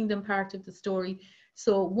making them part of the story.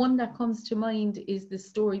 So one that comes to mind is the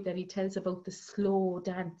story that he tells about the slow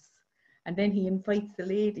dance. And then he invites the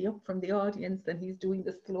lady up from the audience and he's doing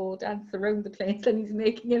the slow dance around the place and he's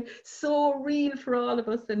making it so real for all of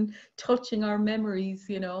us and touching our memories,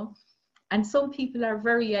 you know. And some people are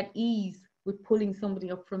very at ease with pulling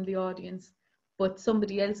somebody up from the audience, but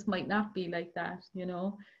somebody else might not be like that, you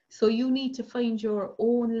know. So you need to find your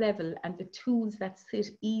own level and the tools that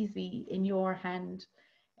sit easy in your hand.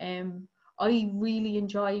 I really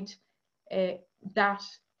enjoyed that,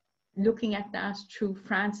 looking at that through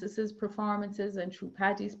Frances's performances and through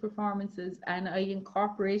Paddy's performances, and I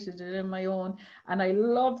incorporated it in my own, and I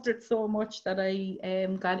loved it so much that I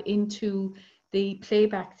got into the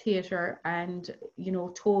playback theatre and, you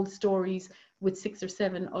know, told stories with 6 or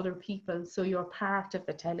 7 other people, so you're part of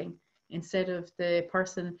the telling instead of the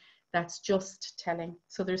person that's just telling.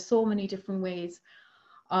 So there's so many different ways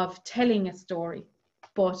of telling a story,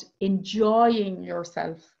 but enjoying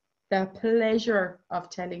yourself, the pleasure of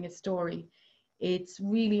telling a story, it's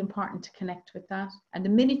really important to connect with that. And the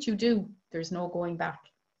minute you do, there's no going back,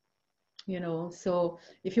 you know. So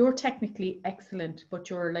if you're technically excellent, but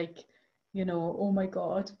you're like, you know, "Oh my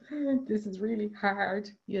God, this is really hard,"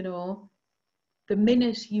 you know, the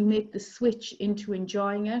minute you make the switch into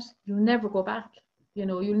enjoying it, you'll never go back, you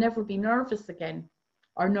know, you'll never be nervous again,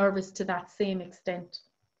 or nervous to that same extent,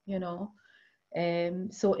 you know.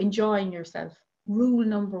 So enjoying yourself, rule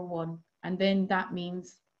number 1, and then that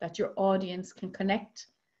means that your audience can connect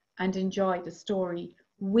and enjoy the story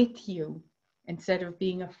with you instead of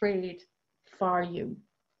being afraid for you.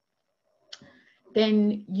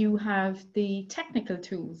 Then you have the technical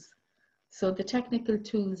tools. So the technical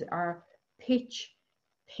tools are pitch,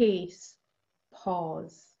 pace,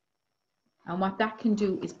 pause. And what that can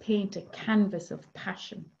do is paint a canvas of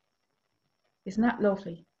passion. Isn't that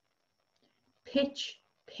lovely? Pitch,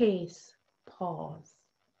 pace, pause.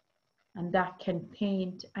 And that can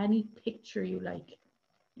paint any picture you like,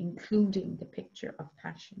 including the picture of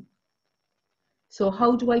passion. So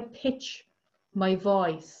how do I pitch my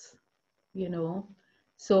voice? You know,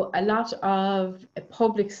 so a lot of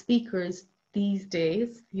public speakers these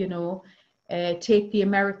days, you know, take the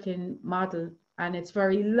American model, and it's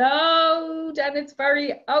very loud and it's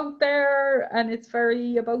very out there and it's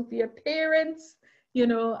very about the appearance, you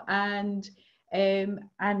know, and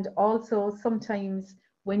also sometimes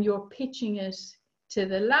when you're pitching it to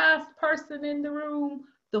the last person in the room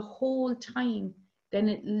the whole time, then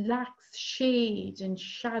it lacks shade and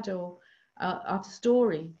shadow of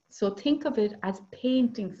story. So think of it as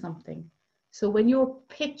painting something. So when you're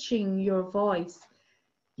pitching your voice,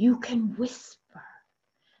 you can whisper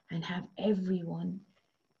and have everyone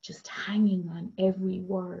just hanging on every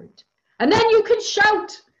word. And then you can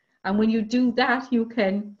shout. And when you do that, you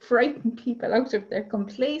can frighten people out of their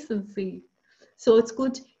complacency. So it's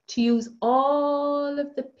good to use all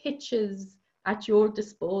of the pitches at your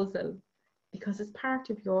disposal because it's part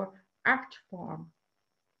of your art form.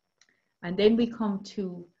 And then we come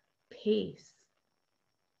to pace.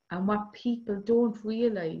 And what people don't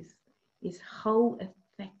realize is how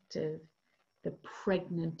effective the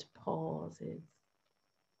pregnant pause is.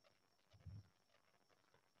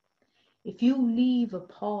 If you leave a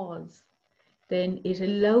pause, then it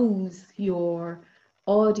allows your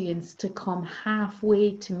audience to come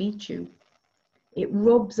halfway to meet you. It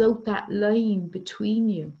rubs out that line between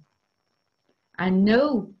you. And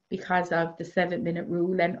now, because of the 7-minute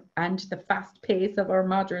rule and the fast pace of our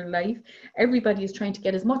modern life, everybody is trying to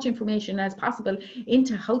get as much information as possible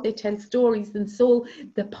into how they tell stories. And so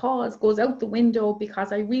the pause goes out the window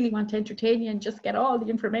because I really want to entertain you and just get all the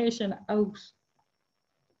information out.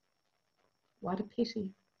 What a pity.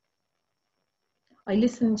 I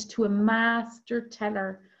listened to a master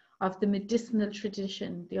teller of the medicinal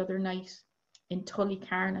tradition the other night in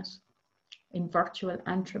Tullycarnet in virtual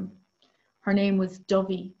Antrim. Her name was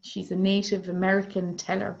Dovey. She's a Native American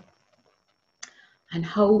teller. And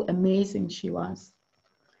how amazing she was.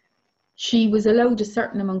 She was allowed a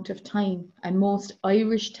certain amount of time, and most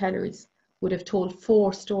Irish tellers would have told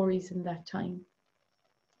 4 stories in that time.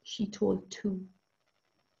 She told 2.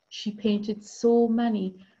 She painted so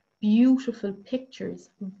many beautiful pictures,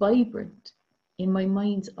 vibrant in my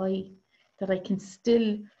mind's eye, that I can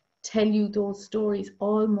still tell you those stories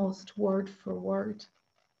almost word for word.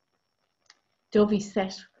 Dovey's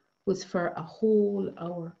set was for a whole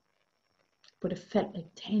hour, but it felt like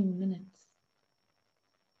 10 minutes.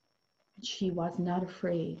 She was not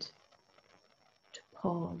afraid to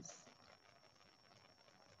pause,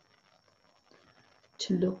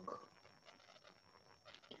 to look,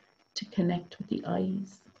 to connect with the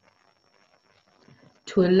eyes,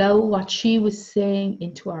 to allow what she was saying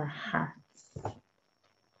into our hearts.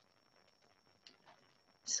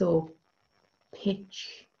 So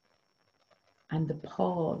pitch and the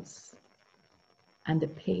pause and the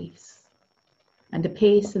pace. And the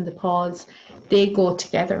pace and the pause, they go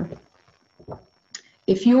together.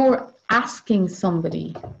 If you're asking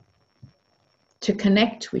somebody to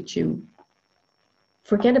connect with you,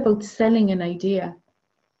 forget about selling an idea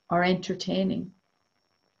or entertaining.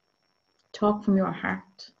 Talk from your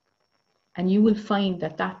heart, and you will find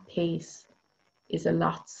that that pace is a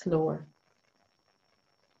lot slower.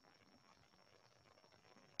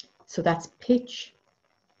 So that's pitch,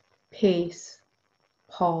 pace,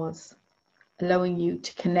 pause, allowing you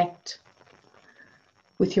to connect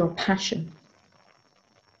with your passion.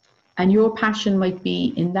 And your passion might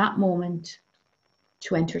be in that moment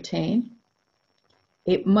to entertain.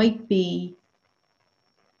 It might be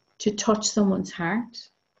to touch someone's heart.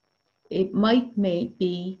 It might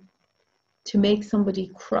be to make somebody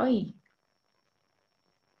cry.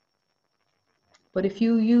 But if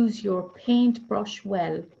you use your paintbrush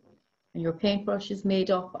well, and your paintbrush is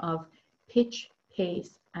made up of pitch,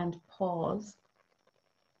 pace, and pause,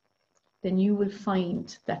 then you will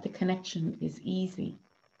find that the connection is easy.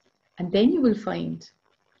 And then you will find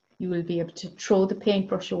you will be able to throw the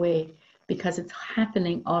paintbrush away because it's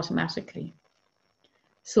happening automatically.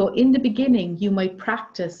 So in the beginning, you might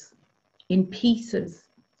practice in pieces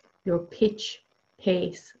your pitch,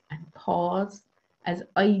 pace, and pause, as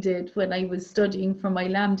I did when I was studying for my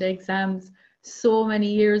Lambda exams so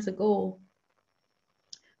many years ago.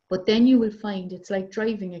 But then you will find it's like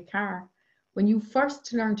driving a car. When you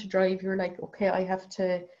first learn to drive, you're like, okay, I have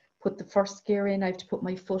to put the first gear in, I have to put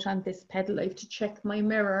my foot on this pedal, I have to check my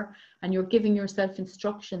mirror, and you're giving yourself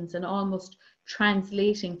instructions and almost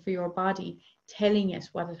translating for your body, telling it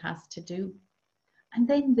what it has to do. And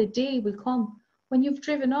then the day will come when you've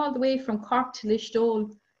driven all the way from Cork to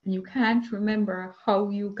Listowel and you can't remember how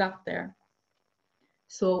you got there.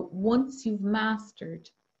 So once you've mastered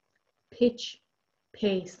pitch,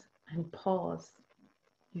 pace, and pause,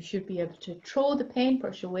 you should be able to throw the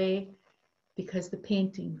paintbrush away because the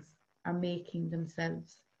paintings are making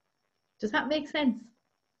themselves. Does that make sense?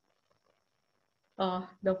 Oh,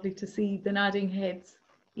 lovely to see the nodding heads,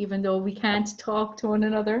 even though we can't talk to one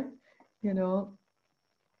another, you know.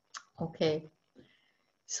 Okay.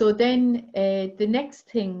 So then the next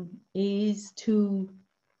thing is to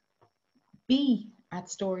be at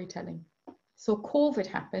storytelling. So COVID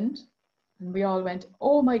happened and we all went,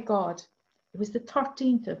 oh my God, it was the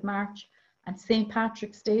 13th of March and St.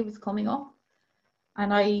 Patrick's Day was coming up.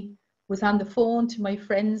 And I was on the phone to my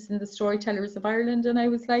friends in the Storytellers of Ireland and I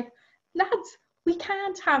was like, lads, we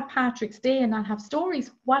can't have Patrick's Day and not have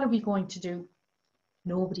stories. What are we going to do?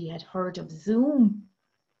 Nobody had heard of Zoom.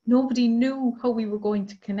 Nobody knew how we were going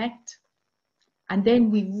to connect. And then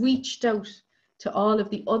we reached out to all of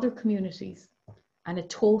the other communities and a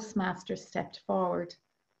Toastmaster stepped forward,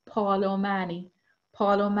 Paul O'Mahony.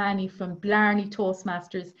 Paul O'Mahony from Blarney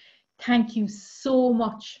Toastmasters, thank you so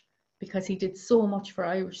much because he did so much for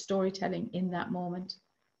Irish storytelling in that moment.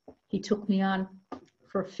 He took me on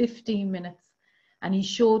for 15 minutes and he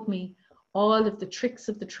showed me all of the tricks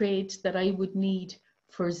of the trade that I would need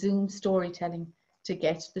for Zoom storytelling to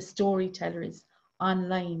get the storytellers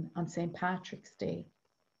online on St. Patrick's Day.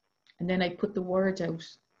 And then I put the word out.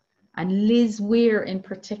 And Liz Weir in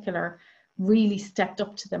particular really stepped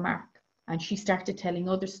up to the mark. And she started telling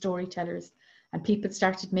other storytellers and people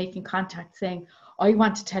started making contact saying, I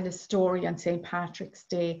want to tell a story on St. Patrick's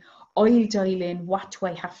Day. I'll dial in, what do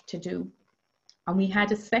I have to do? And we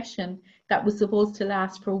had a session that was supposed to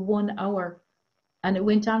last for 1 hour. And it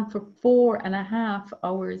went on for 4.5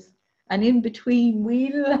 hours. And in between,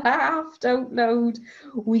 we laughed out loud.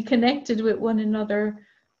 We connected with one another.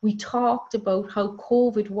 We talked about how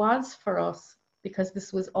COVID was for us, because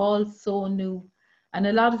this was all so new. And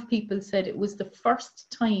a lot of people said it was the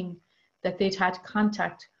first time that they'd had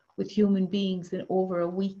contact with human beings in over a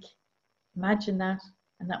week. Imagine that.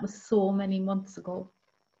 And that was so many months ago.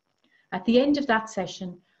 At the end of that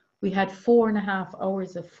session, we had 4.5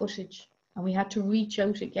 hours of footage, and we had to reach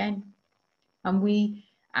out again. And we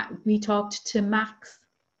talked to Max,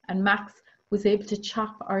 and Max was able to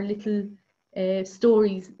chop our little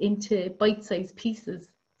stories into bite-sized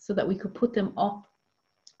pieces so that we could put them up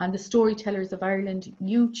on the Storytellers of Ireland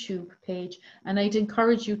YouTube page. And I'd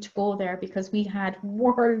encourage you to go there, because we had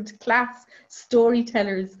world-class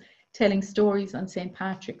storytellers telling stories on St.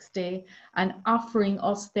 Patrick's Day and offering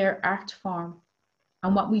us their art form.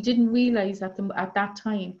 And what we didn't realize at that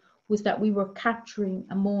time was that we were capturing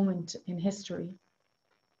a moment in history.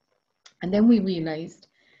 And then we realized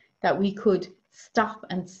that we could stop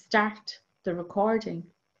and start the recording.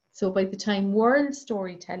 So by the time World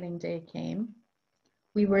Storytelling Day came,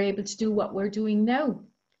 we were able to do what we're doing now.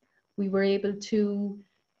 We were able to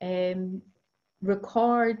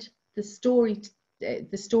record the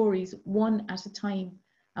stories one at a time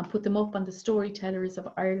and put them up on the Storytellers of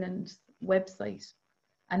Ireland website.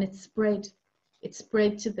 And it spread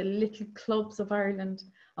to the little clubs of Ireland.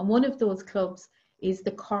 And one of those clubs is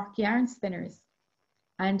the Cork Yarn Spinners.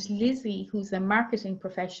 And Lizzie, who's a marketing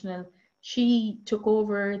professional, she took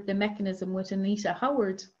over the mechanism with Anita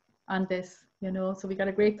Howard on this, you know, so we got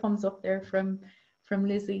a great thumbs up there from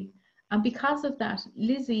Lizzie. And because of that,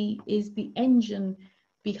 Lizzie is the engine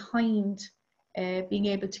behind being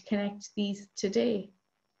able to connect these today.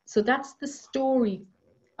 So that's the story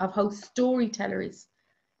of how storytellers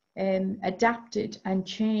adapted and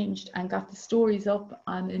changed and got the stories up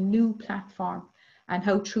on a new platform, and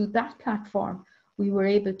how through that platform we were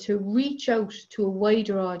able to reach out to a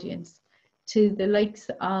wider audience, to the likes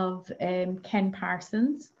of Ken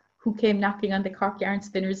Parsons, who came knocking on the Cork Yarn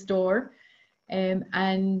Spinners door, and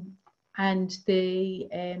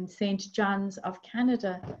the St. John's of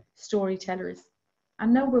Canada storytellers.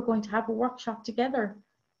 And now we're going to have a workshop together.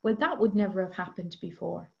 Well, that would never have happened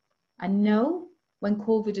before. And now, when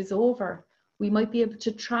COVID is over, we might be able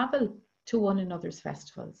to travel to one another's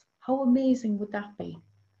festivals. How amazing would that be?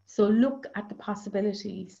 So look at the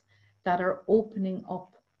possibilities that are opening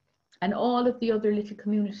up, and all of the other little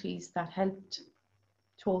communities that helped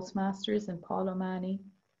Toastmasters and Paul O'Mahony,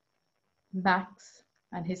 Max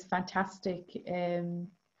and his fantastic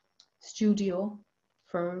studio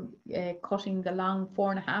for cutting the long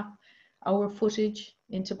 4.5-hour footage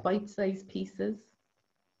into bite-sized pieces.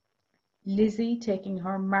 Lizzie taking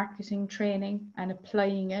her marketing training and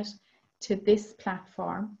applying it to this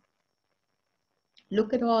platform.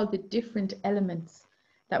 Look at all the different elements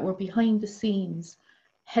that were behind the scenes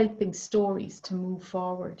helping stories to move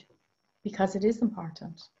forward, because it is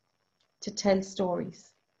important to tell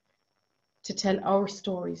stories, to tell our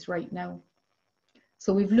stories right now.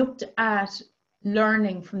 So we've looked at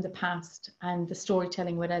learning from the past and the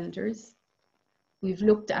storytelling with elders. We've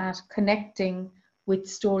looked at connecting with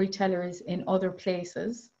storytellers in other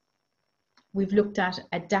places. We've looked at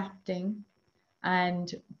adapting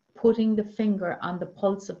and putting the finger on the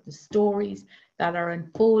pulse of the stories that are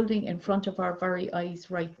unfolding in front of our very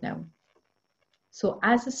eyes right now. So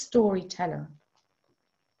as a storyteller,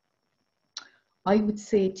 I would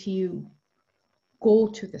say to you, go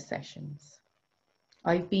to the sessions.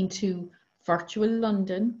 I've been to virtual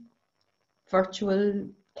London, virtual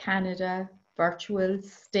Canada, virtual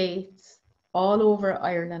States, all over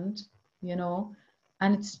Ireland, you know,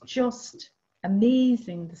 and it's just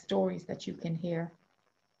amazing the stories that you can hear.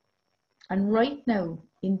 And right now,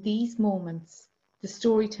 in these moments, the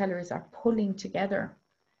storytellers are pulling together.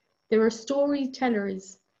 There are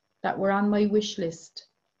storytellers that were on my wish list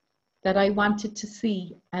that I wanted to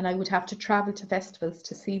see, and I would have to travel to festivals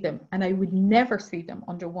to see them, and I would never see them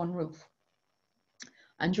under one roof.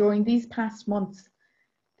 And during these past months,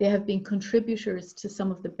 they have been contributors to some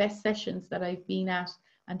of the best sessions that I've been at,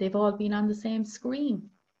 and they've all been on the same screen.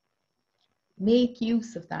 Make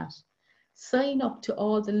use of that. Sign up to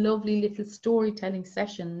all the lovely little storytelling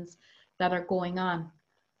sessions that are going on.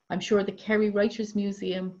 I'm sure the Kerry Writers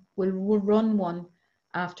Museum will run one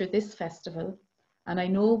after this festival. And I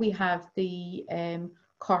know we have the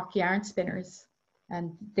Cork Yarn Spinners,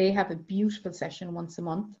 and they have a beautiful session once a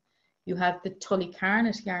month. You have the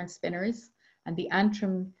Tullycarnet Yarn Spinners and the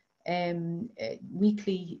Antrim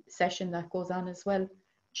weekly session that goes on as well.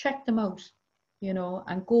 Check them out, you know,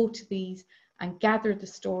 and go to these and gather the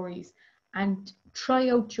stories and try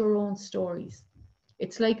out your own stories.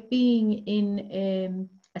 It's like being in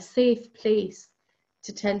a safe place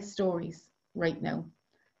to tell stories right now,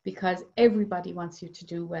 because everybody wants you to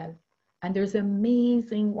do well. And there's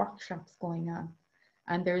amazing workshops going on.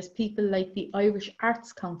 And there's people like the Irish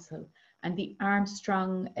Arts Council and the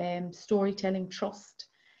Armstrong Storytelling Trust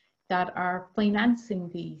that are financing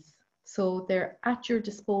these. So they're at your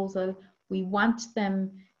disposal. We want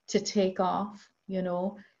them to take off, you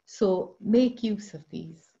know, so make use of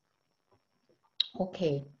these.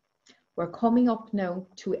 Okay, we're coming up now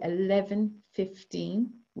to 11:15.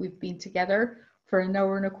 We've been together for an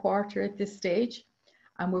hour and a quarter at this stage,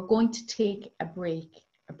 and we're going to take a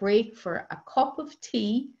break for a cup of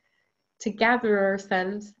tea to gather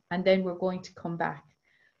ourselves, and then we're going to come back.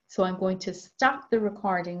 So I'm going to stop the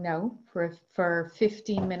recording now for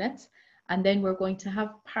 15 minutes, and then we're going to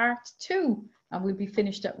have part 2, and we'll be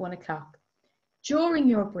finished at 1 o'clock. During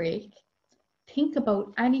your break, think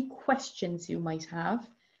about any questions you might have,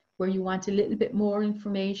 where you want a little bit more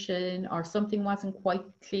information or something wasn't quite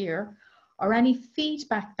clear, or any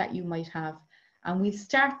feedback that you might have. And we'll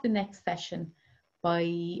start the next session by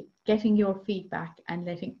getting your feedback and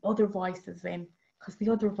letting other voices in, because the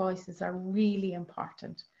other voices are really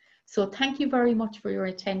important. So thank you very much for your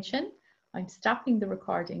attention. I'm stopping the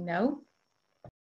recording now,